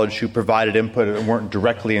acknowledge who provided input and weren't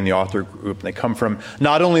directly in the author group. And they come from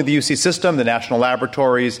not only the UC system, the national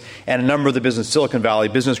laboratories, and a number of the business, Silicon Valley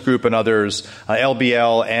Business Group and others,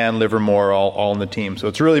 LBL and Livermore, all in the team. So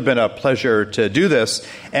it's really been a pleasure to do this.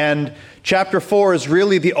 And Chapter 4 is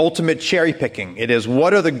really the ultimate cherry picking. It is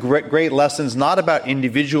what are the great lessons, not about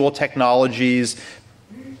individual technologies,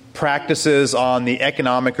 practices on the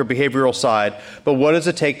economic or behavioral side, but what does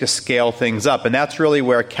it take to scale things up? And that's really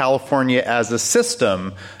where California as a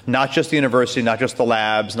system, not just the university, not just the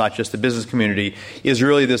labs, not just the business community, is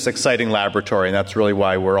really this exciting laboratory, and that's really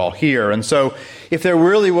why we're all here. And so if there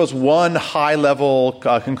really was one high-level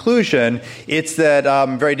conclusion, it's that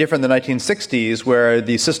very different than the 1960s, where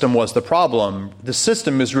the system was the problem. The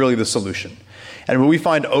system is really the solution. And what we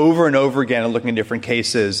find over and over again in looking at different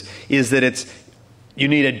cases is that you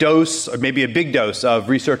need a dose, or maybe a big dose, of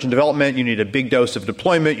research and development. You need a big dose of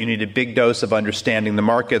deployment. You need a big dose of understanding the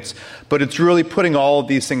markets. But it's really putting all of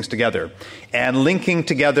these things together and linking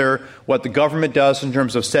together what the government does in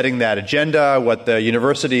terms of setting that agenda, what the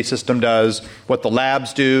university system does, what the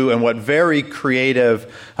labs do, and what very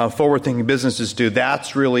creative, forward-thinking businesses do.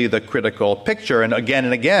 That's really the critical picture. And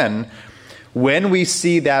again, when we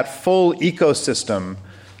see that full ecosystem,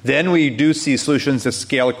 then we do see solutions that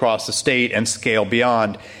scale across the state and scale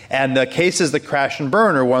beyond. And the cases that crash and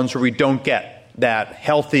burn are ones where we don't get that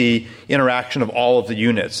healthy interaction of all of the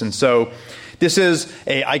units. And so this is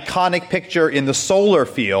an iconic picture in the solar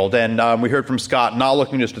field. And we heard from Scott, not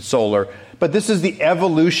looking just at solar, but this is the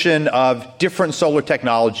evolution of different solar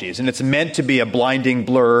technologies. And it's meant to be a blinding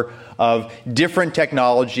blur of different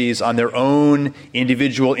technologies on their own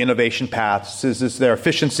individual innovation paths. This is their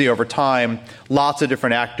efficiency over time, lots of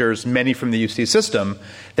different actors, many from the UC system.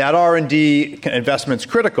 That R&D investment's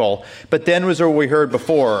critical, but then was what we heard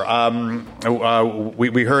before.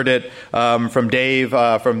 We heard it from Dave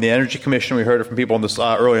from the Energy Commission. We heard it from people in this,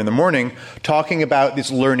 earlier in the morning, talking about this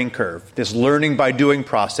learning curve, this learning by doing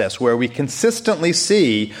process, where we consistently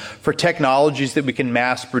see for technologies that we can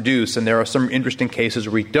mass produce, and there are some interesting cases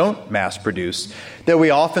where we don't mass produce, that we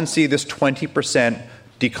often see this 20%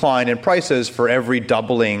 decline in prices for every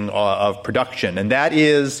doubling of production. And that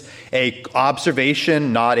is an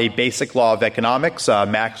observation, not a basic law of economics.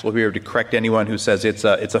 Max will be able to correct anyone who says it's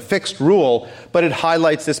a fixed rule, but it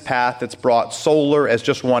highlights this path that's brought solar, as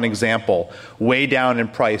just one example, way down in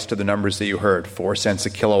price to the numbers that you heard, 4 cents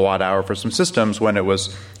a kilowatt hour for some systems when it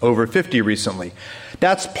was over 50 recently.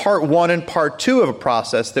 That's part one and part two of a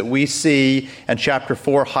process that we see, and Chapter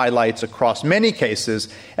 4 highlights across many cases.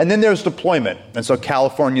 And then there's deployment. And so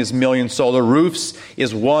California's million solar roofs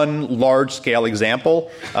is one large-scale example.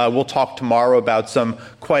 We'll talk tomorrow about some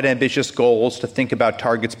quite ambitious goals to think about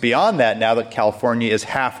targets beyond that now that California is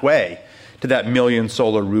halfway to that million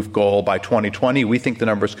solar roof goal by 2020. We think the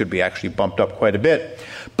numbers could be actually bumped up quite a bit.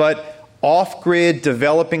 But off-grid,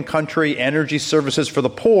 developing country energy services for the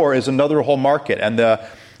poor is another whole market. And the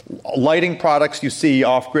lighting products you see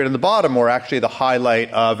off-grid in the bottom were actually the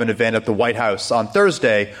highlight of an event at the White House on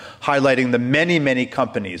Thursday, highlighting the many, many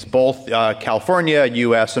companies, both California,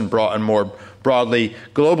 U.S., and more broadly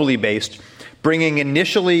globally based, bringing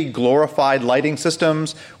initially glorified lighting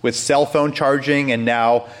systems with cell phone charging and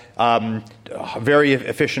now very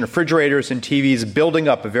efficient refrigerators and TVs, building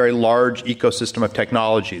up a very large ecosystem of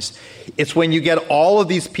technologies. It's when you get all of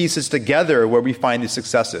these pieces together where we find the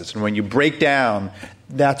successes. And when you break down,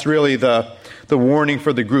 that's really the warning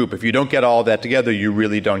for the group. If you don't get all of that together, you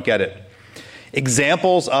really don't get it.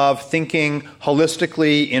 Examples of thinking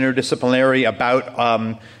holistically, interdisciplinary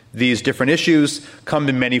about these different issues come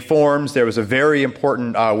in many forms. There was a very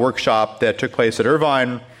important workshop that took place at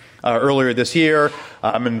Irvine earlier this year.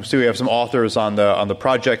 And so we have some authors on the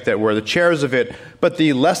project that were the chairs of it. But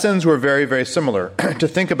the lessons were very, very similar. To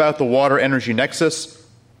think about the water-energy nexus,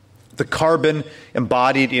 the carbon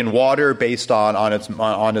embodied in water based on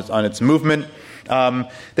its movement,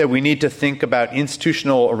 that we need to think about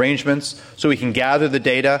institutional arrangements so we can gather the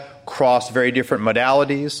data across very different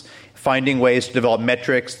modalities, finding ways to develop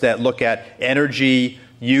metrics that look at energy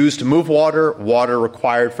used to move water, water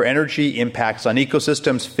required for energy, impacts on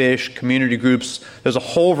ecosystems, fish, community groups. There's a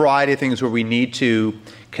whole variety of things where we need to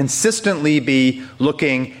consistently be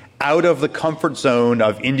looking out of the comfort zone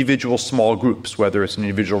of individual small groups, whether it's an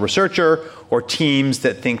individual researcher or teams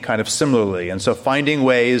that think kind of similarly. And so finding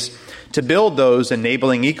ways to build those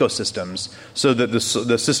enabling ecosystems so that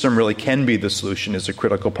the system really can be the solution is a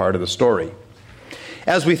critical part of the story.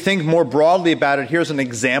 As we think more broadly about it, here's an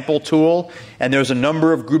example tool, and there's a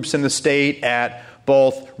number of groups in the state at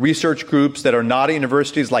both research groups that are not at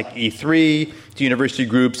universities like E3, to university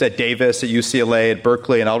groups at Davis, at UCLA, at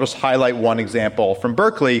Berkeley, and I'll just highlight one example from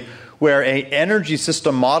Berkeley where an energy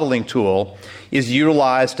system modeling tool is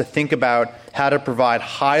utilized to think about how to provide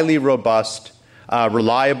highly robust,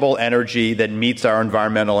 reliable energy that meets our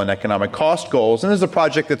environmental and economic cost goals. And this is a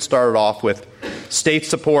project that started off with state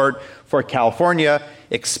support for California,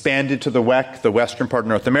 expanded to the WEC, the western part of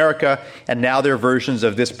North America, and now there are versions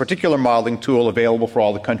of this particular modeling tool available for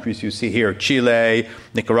all the countries you see here. Chile,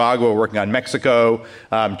 Nicaragua, we're working on Mexico.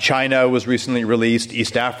 China was recently released.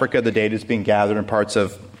 East Africa, the data is being gathered in parts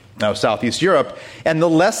of Southeast Europe. And the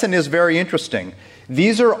lesson is very interesting.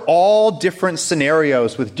 These are all different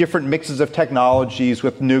scenarios with different mixes of technologies,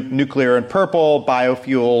 with nuclear in purple,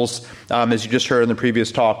 biofuels, as you just heard in the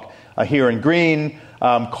previous talk, here in green,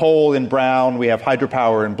 coal in brown, we have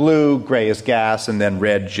hydropower in blue, gray is gas, and then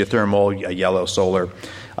red geothermal, yellow solar,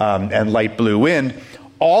 and light blue wind.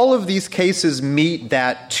 All of these cases meet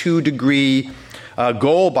that 2-degree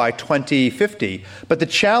goal by 2050. But the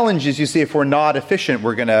challenge is, you see, if we're not efficient,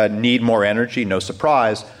 we're going to need more energy, no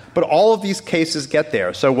surprise. But all of these cases get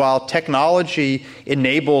there. So while technology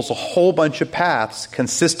enables a whole bunch of paths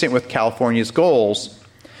consistent with California's goals,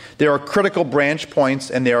 there are critical branch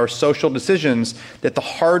points and there are social decisions that the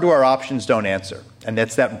hardware options don't answer. And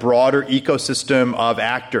that's that broader ecosystem of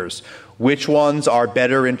actors. Which ones are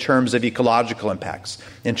better in terms of ecological impacts,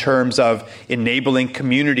 in terms of enabling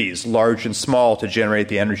communities, large and small, to generate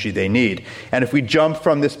the energy they need? And if we jump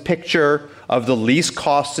from this picture of the least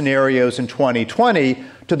cost scenarios in 2020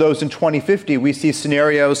 to those in 2050, we see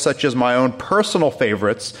scenarios such as my own personal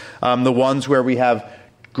favorites, the ones where we have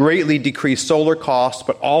greatly decreased solar costs,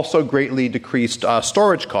 but also greatly decreased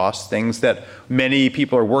storage costs, things that many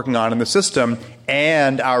people are working on in the system,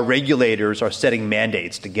 and our regulators are setting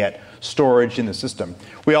mandates to get storage in the system.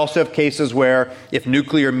 We also have cases where if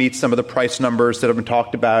nuclear meets some of the price numbers that have been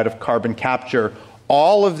talked about of carbon capture,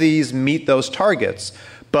 all of these meet those targets,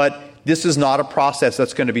 but this is not a process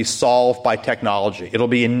that's going to be solved by technology. It'll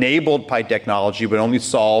be enabled by technology, but only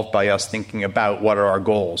solved by us thinking about what are our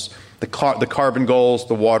goals. The carbon goals,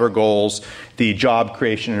 the water goals, the job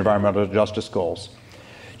creation and environmental justice goals.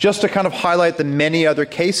 Just to kind of highlight the many other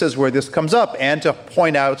cases where this comes up and to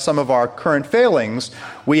point out some of our current failings,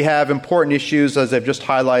 we have important issues, as I've just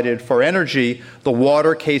highlighted, for energy, the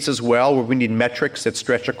water case as well, where we need metrics that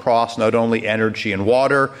stretch across not only energy and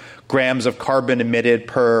water, grams of carbon emitted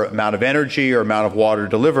per amount of energy or amount of water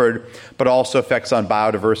delivered, but also effects on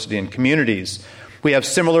biodiversity and communities. We have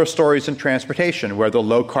similar stories in transportation, where the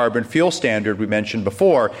low-carbon fuel standard we mentioned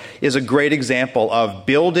before is a great example of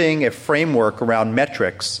building a framework around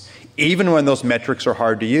metrics, even when those metrics are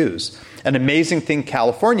hard to use. An amazing thing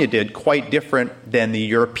California did, quite different than the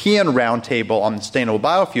European roundtable on sustainable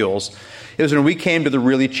biofuels, is when we came to the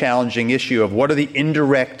really challenging issue of what are the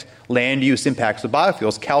indirect land use impacts of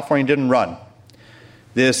biofuels, California didn't run.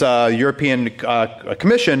 This European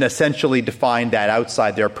Commission essentially defined that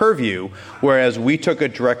outside their purview, whereas we took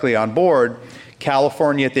it directly on board.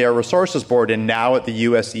 California at the Air Resources Board and now at the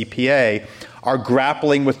U.S. EPA are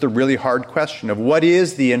grappling with the really hard question of what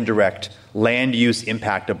is the indirect land use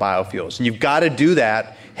impact of biofuels. And you've got to do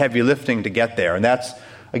that heavy lifting to get there. And that's,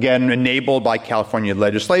 again, enabled by California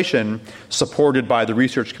legislation, supported by the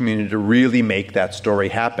research community to really make that story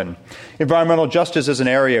happen. Environmental justice is an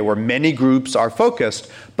area where many groups are focused,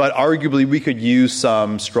 but arguably we could use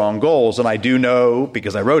some strong goals. And I do know,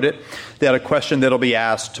 because I wrote it, that a question that will be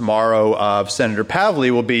asked tomorrow of Senator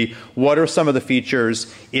Pavley will be, what are some of the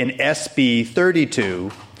features in SB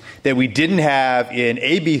 32 that we didn't have in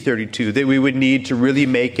AB 32 that we would need to really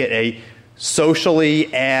make it a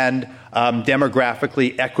socially and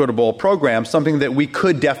demographically equitable program, something that we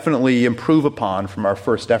could definitely improve upon from our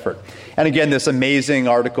first effort. And again, this amazing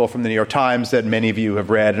article from the New York Times that many of you have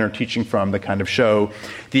read and are teaching from that kind of show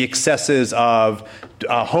the excesses of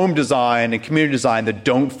home design and community design that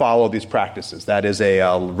don't follow these practices. That is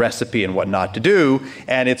a recipe in what not to do,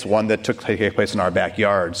 and it's one that took place in our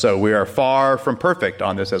backyard. So we are far from perfect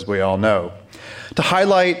on this, as we all know. To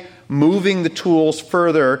highlight moving the tools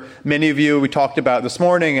further, many of you we talked about this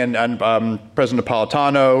morning, and President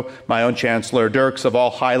Napolitano, my own Chancellor Dirks, have all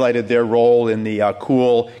highlighted their role in the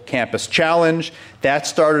Cool Campus Challenge. That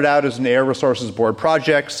started out as an Air Resources Board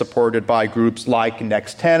project supported by groups like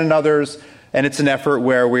Next 10 and others, and it's an effort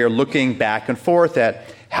where we are looking back and forth at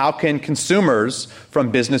how can consumers,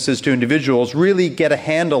 from businesses to individuals, really get a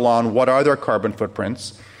handle on what are their carbon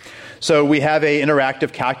footprints. So we have an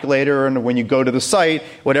interactive calculator, and when you go to the site,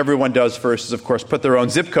 what everyone does first is, of course, put their own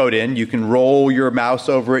zip code in. You can roll your mouse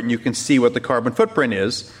over it, and you can see what the carbon footprint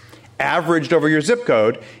is, averaged over your zip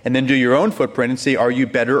code, and then do your own footprint and see, are you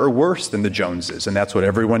better or worse than the Joneses? And that's what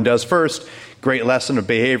everyone does first. Great lesson of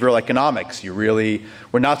behavioral economics. We're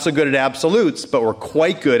not so good at absolutes, but we're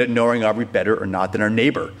quite good at knowing are we better or not than our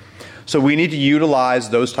neighbor. So we need to utilize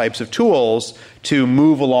those types of tools to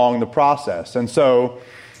move along the process. And so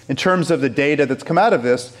in terms of the data that's come out of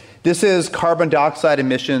this, this is carbon dioxide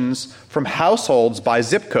emissions from households by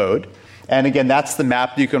zip code. And again, that's the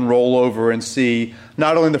map that you can roll over and see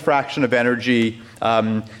not only the fraction of energy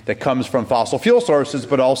that comes from fossil fuel sources,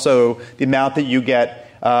 but also the amount that you get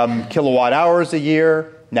kilowatt hours a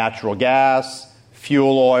year, natural gas,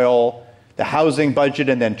 fuel oil, the housing budget,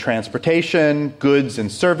 and then transportation, goods and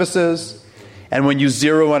services. And when you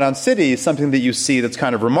zero in on cities, something that you see that's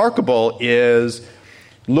kind of remarkable is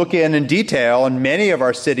look in detail, and many of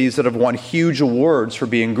our cities that have won huge awards for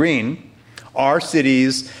being green are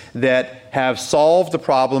cities that have solved the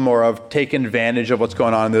problem or have taken advantage of what's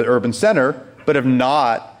going on in the urban center, but have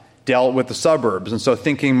not dealt with the suburbs. And so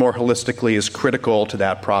thinking more holistically is critical to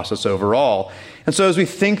that process overall. And so as we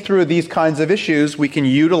think through these kinds of issues, we can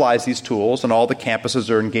utilize these tools, and all the campuses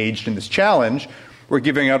are engaged in this challenge. We're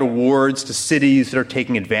giving out awards to cities that are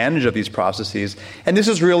taking advantage of these processes. And this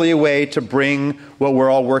is really a way to bring what we're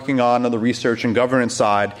all working on the research and governance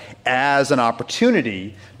side as an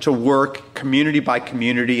opportunity to work community by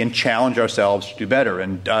community and challenge ourselves to do better.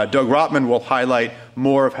 And Doug Rotman will highlight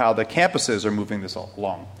more of how the campuses are moving this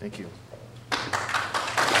along. Thank you.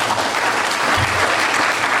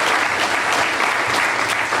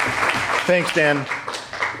 Thanks, Dan.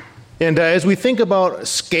 And as we think about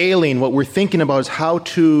scaling, what we're thinking about is how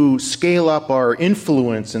to scale up our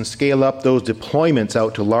influence and scale up those deployments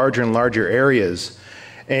out to larger and larger areas.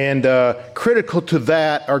 And critical to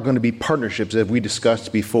that are going to be partnerships, as we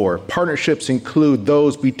discussed before. Partnerships include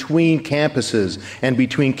those between campuses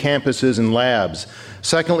and labs.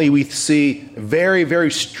 Secondly, we see very, very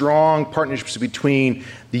strong partnerships between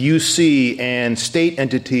the UC and state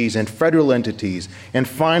entities and federal entities. And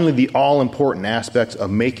finally, the all-important aspects of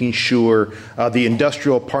making sure the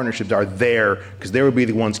industrial partnerships are there, because they will be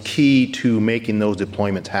the ones key to making those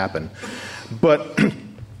deployments happen. But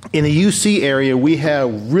in the UC area, we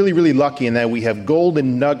have really, really lucky in that we have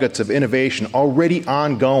golden nuggets of innovation already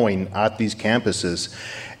ongoing at these campuses.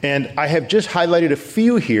 And I have just highlighted a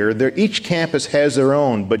few here. Each campus has their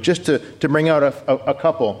own, but just to bring out a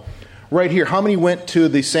couple. Right here, how many went to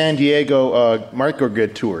the San Diego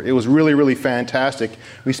microgrid tour? It was really, really fantastic.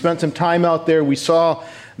 We spent some time out there. We saw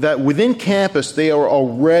that within campus, they are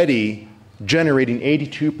already generating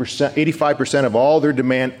 85% of all their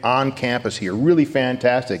demand on campus here. Really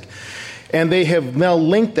fantastic. And they have now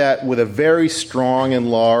linked that with a very strong and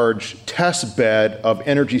large test bed of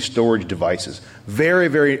energy storage devices. Very,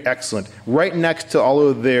 very excellent. Right next to all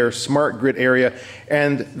of their smart grid area.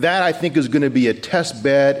 And that, I think, is going to be a test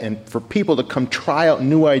bed and for people to come try out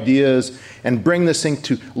new ideas and bring this thing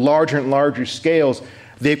to larger and larger scales.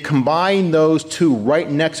 They've combined those two right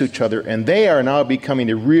next to each other, and they are now becoming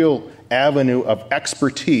a real avenue of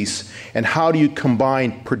expertise. And how do you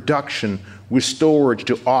combine production with storage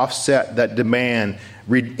to offset that demand,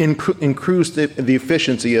 increase the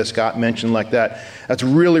efficiency, as Scott mentioned, like that. That's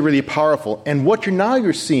really, really powerful. And what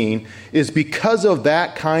you're seeing is because of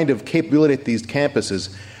that kind of capability at these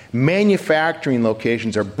campuses, manufacturing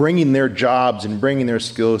locations are bringing their jobs and bringing their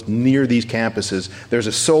skills near these campuses. There's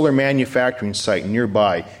a solar manufacturing site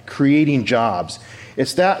nearby, creating jobs.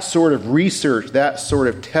 It's that sort of research, that sort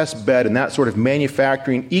of test bed, and that sort of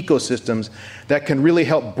manufacturing ecosystems that can really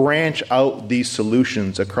help branch out these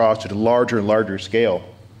solutions across to a larger and larger scale.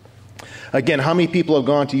 Again, how many people have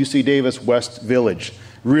gone to UC Davis West Village?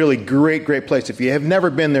 Really great, great place. If you have never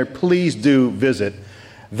been there, please do visit.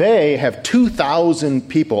 They have 2,000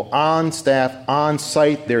 people on staff, on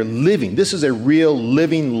site. They're living. This is a real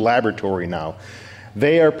living laboratory now.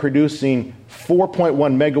 They are producing 4.1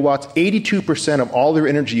 megawatts. 82% of all their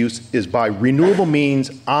energy use is by renewable means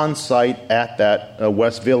on site at that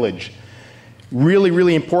West Village. Really,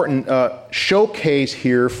 really important showcase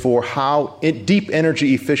here for how deep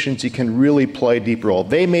energy efficiency can really play a deep role.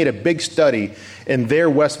 They made a big study in their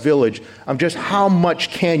West Village of just how much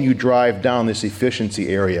can you drive down this efficiency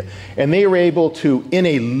area. And they were able to, in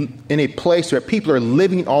a place where people are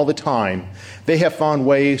living all the time, they have found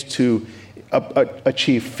ways to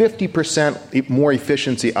achieve 50% more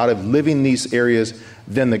efficiency out of living these areas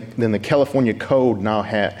than the California code now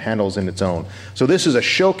handles in its own. So this is a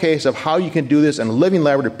showcase of how you can do this in a living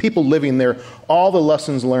laboratory, people living there, all the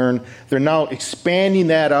lessons learned. They're now expanding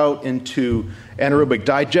that out into anaerobic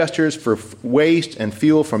digesters for waste and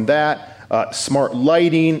fuel from that, smart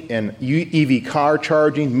lighting and EV car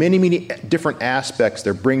charging, many, many different aspects.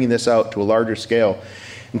 They're bringing this out to a larger scale.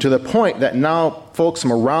 And to the point that now folks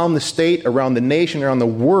from around the state, around the nation, around the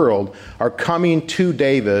world are coming to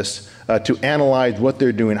Davis to analyze what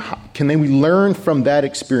they're doing. Can we learn from that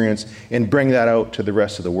experience and bring that out to the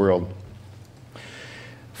rest of the world?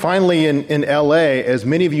 Finally, in LA, as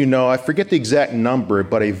many of you know, I forget the exact number,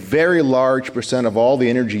 but a very large percent of all the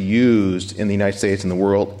energy used in the United States and the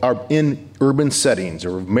world are in urban settings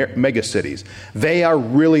or mega cities. They are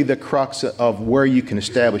really the crux of where you can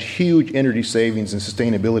establish huge energy savings and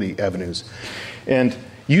sustainability avenues. And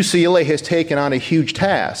UCLA has taken on a huge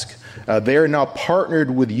task. They are now partnered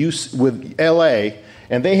with LA,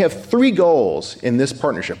 and they have 3 goals in this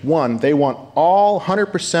partnership. One, they want all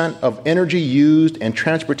 100% of energy used and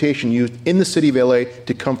transportation used in the city of LA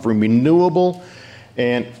to come from renewable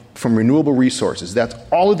resources. That's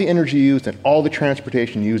all of the energy used and all the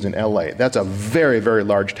transportation used in LA. That's a very, very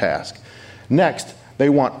large task. Next, they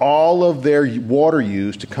want all of their water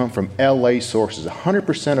used to come from LA sources.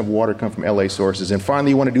 100% of water come from LA sources. And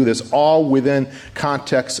finally, you want to do this all within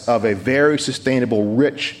context of a very sustainable,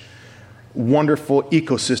 rich, wonderful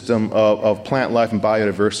ecosystem of plant life and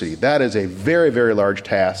biodiversity. That is a very, very large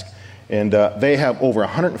task. And they have over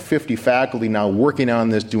 150 faculty now working on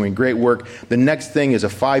this, doing great work. The next thing is a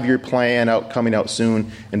 5-year plan coming out soon,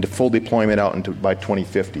 and to full deployment out by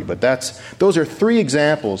 2050. But those are 3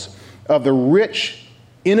 examples of the rich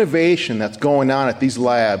innovation that's going on at these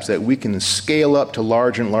labs that we can scale up to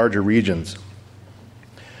larger and larger regions.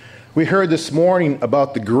 We heard this morning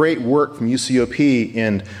about the great work from UCOP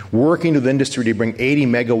in working with industry to bring 80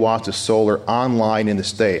 megawatts of solar online in the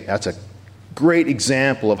state. That's a great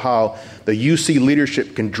example of how the UC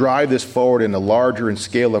leadership can drive this forward in a larger and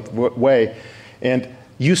scale-up way. And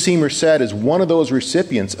UC Merced is one of those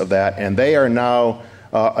recipients of that, and they are now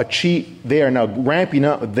ramping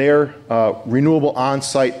up their renewable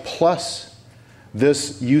on-site plus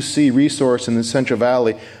this UC resource in the Central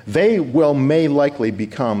Valley. They may likely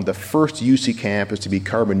become the first UC campus to be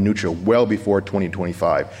carbon neutral well before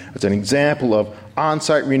 2025. It's an example of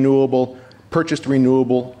on-site renewable, purchased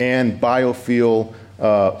renewable, and biofuel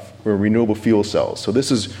or renewable fuel cells. So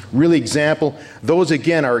this is really example. Those,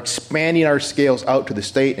 again, are expanding our scales out to the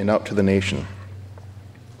state and out to the nation.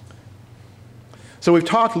 So we've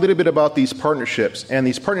talked a little bit about these partnerships, and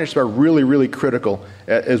these partnerships are really, really critical.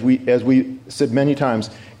 As we said many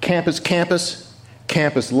times, campus,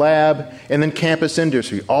 campus lab, and then campus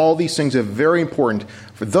industry. All these things are very important.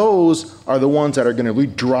 For those are the ones that are going to really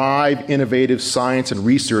drive innovative science and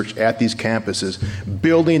research at these campuses,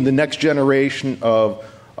 building the next generation of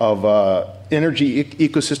energy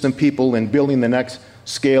ecosystem people and building the next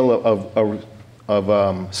scale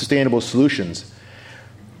of sustainable solutions.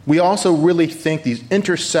 We also really think these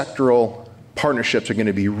intersectoral partnerships are going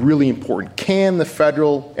to be really important. Can the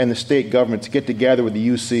federal and the state governments get together with the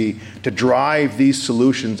UC to drive these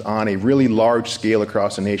solutions on a really large scale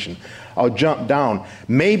across the nation? I'll jump down.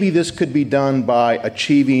 Maybe this could be done by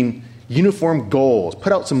achieving uniform goals,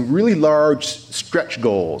 put out some really large stretch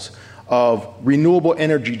goals of renewable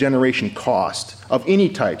energy generation cost of any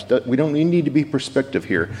types. We don't need to be prescriptive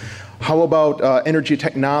here. How about energy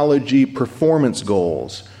technology performance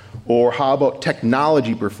goals? Or how about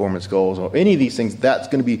technology performance goals? Or any of these things, that's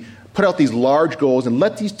going to be put out these large goals and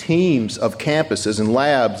let these teams of campuses and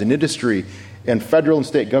labs and industry and federal and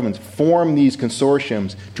state governments form these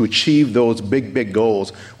consortiums to achieve those big, big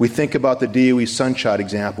goals. We think about the DOE Sunshot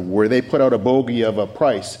example, where they put out a bogey of a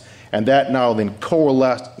price, and that now then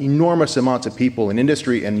coalesced enormous amounts of people in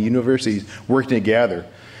industry and universities working together.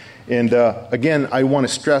 And again, I want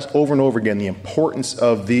to stress over and over again the importance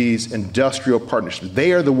of these industrial partnerships.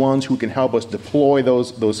 They are the ones who can help us deploy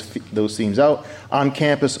those themes out on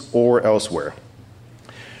campus or elsewhere.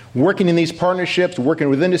 Working in these partnerships, working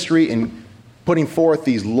with industry, and putting forth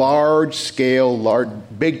these large-scale,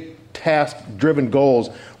 big task-driven goals,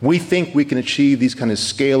 we think we can achieve these kind of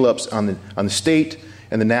scale-ups on the state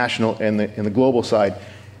and the national and the global side.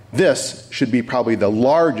 This should be probably the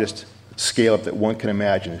largest scale-up that one can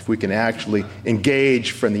imagine if we can actually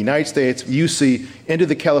engage from the United States, UC, into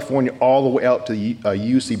the California, all the way out to the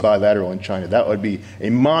UC bilateral in China. That would be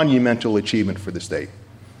a monumental achievement for the state.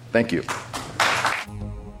 Thank you.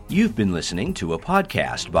 You've been listening to a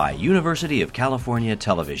podcast by University of California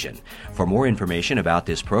Television. For more information about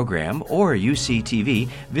this program or UCTV,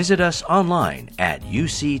 visit us online at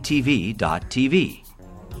uctv.tv.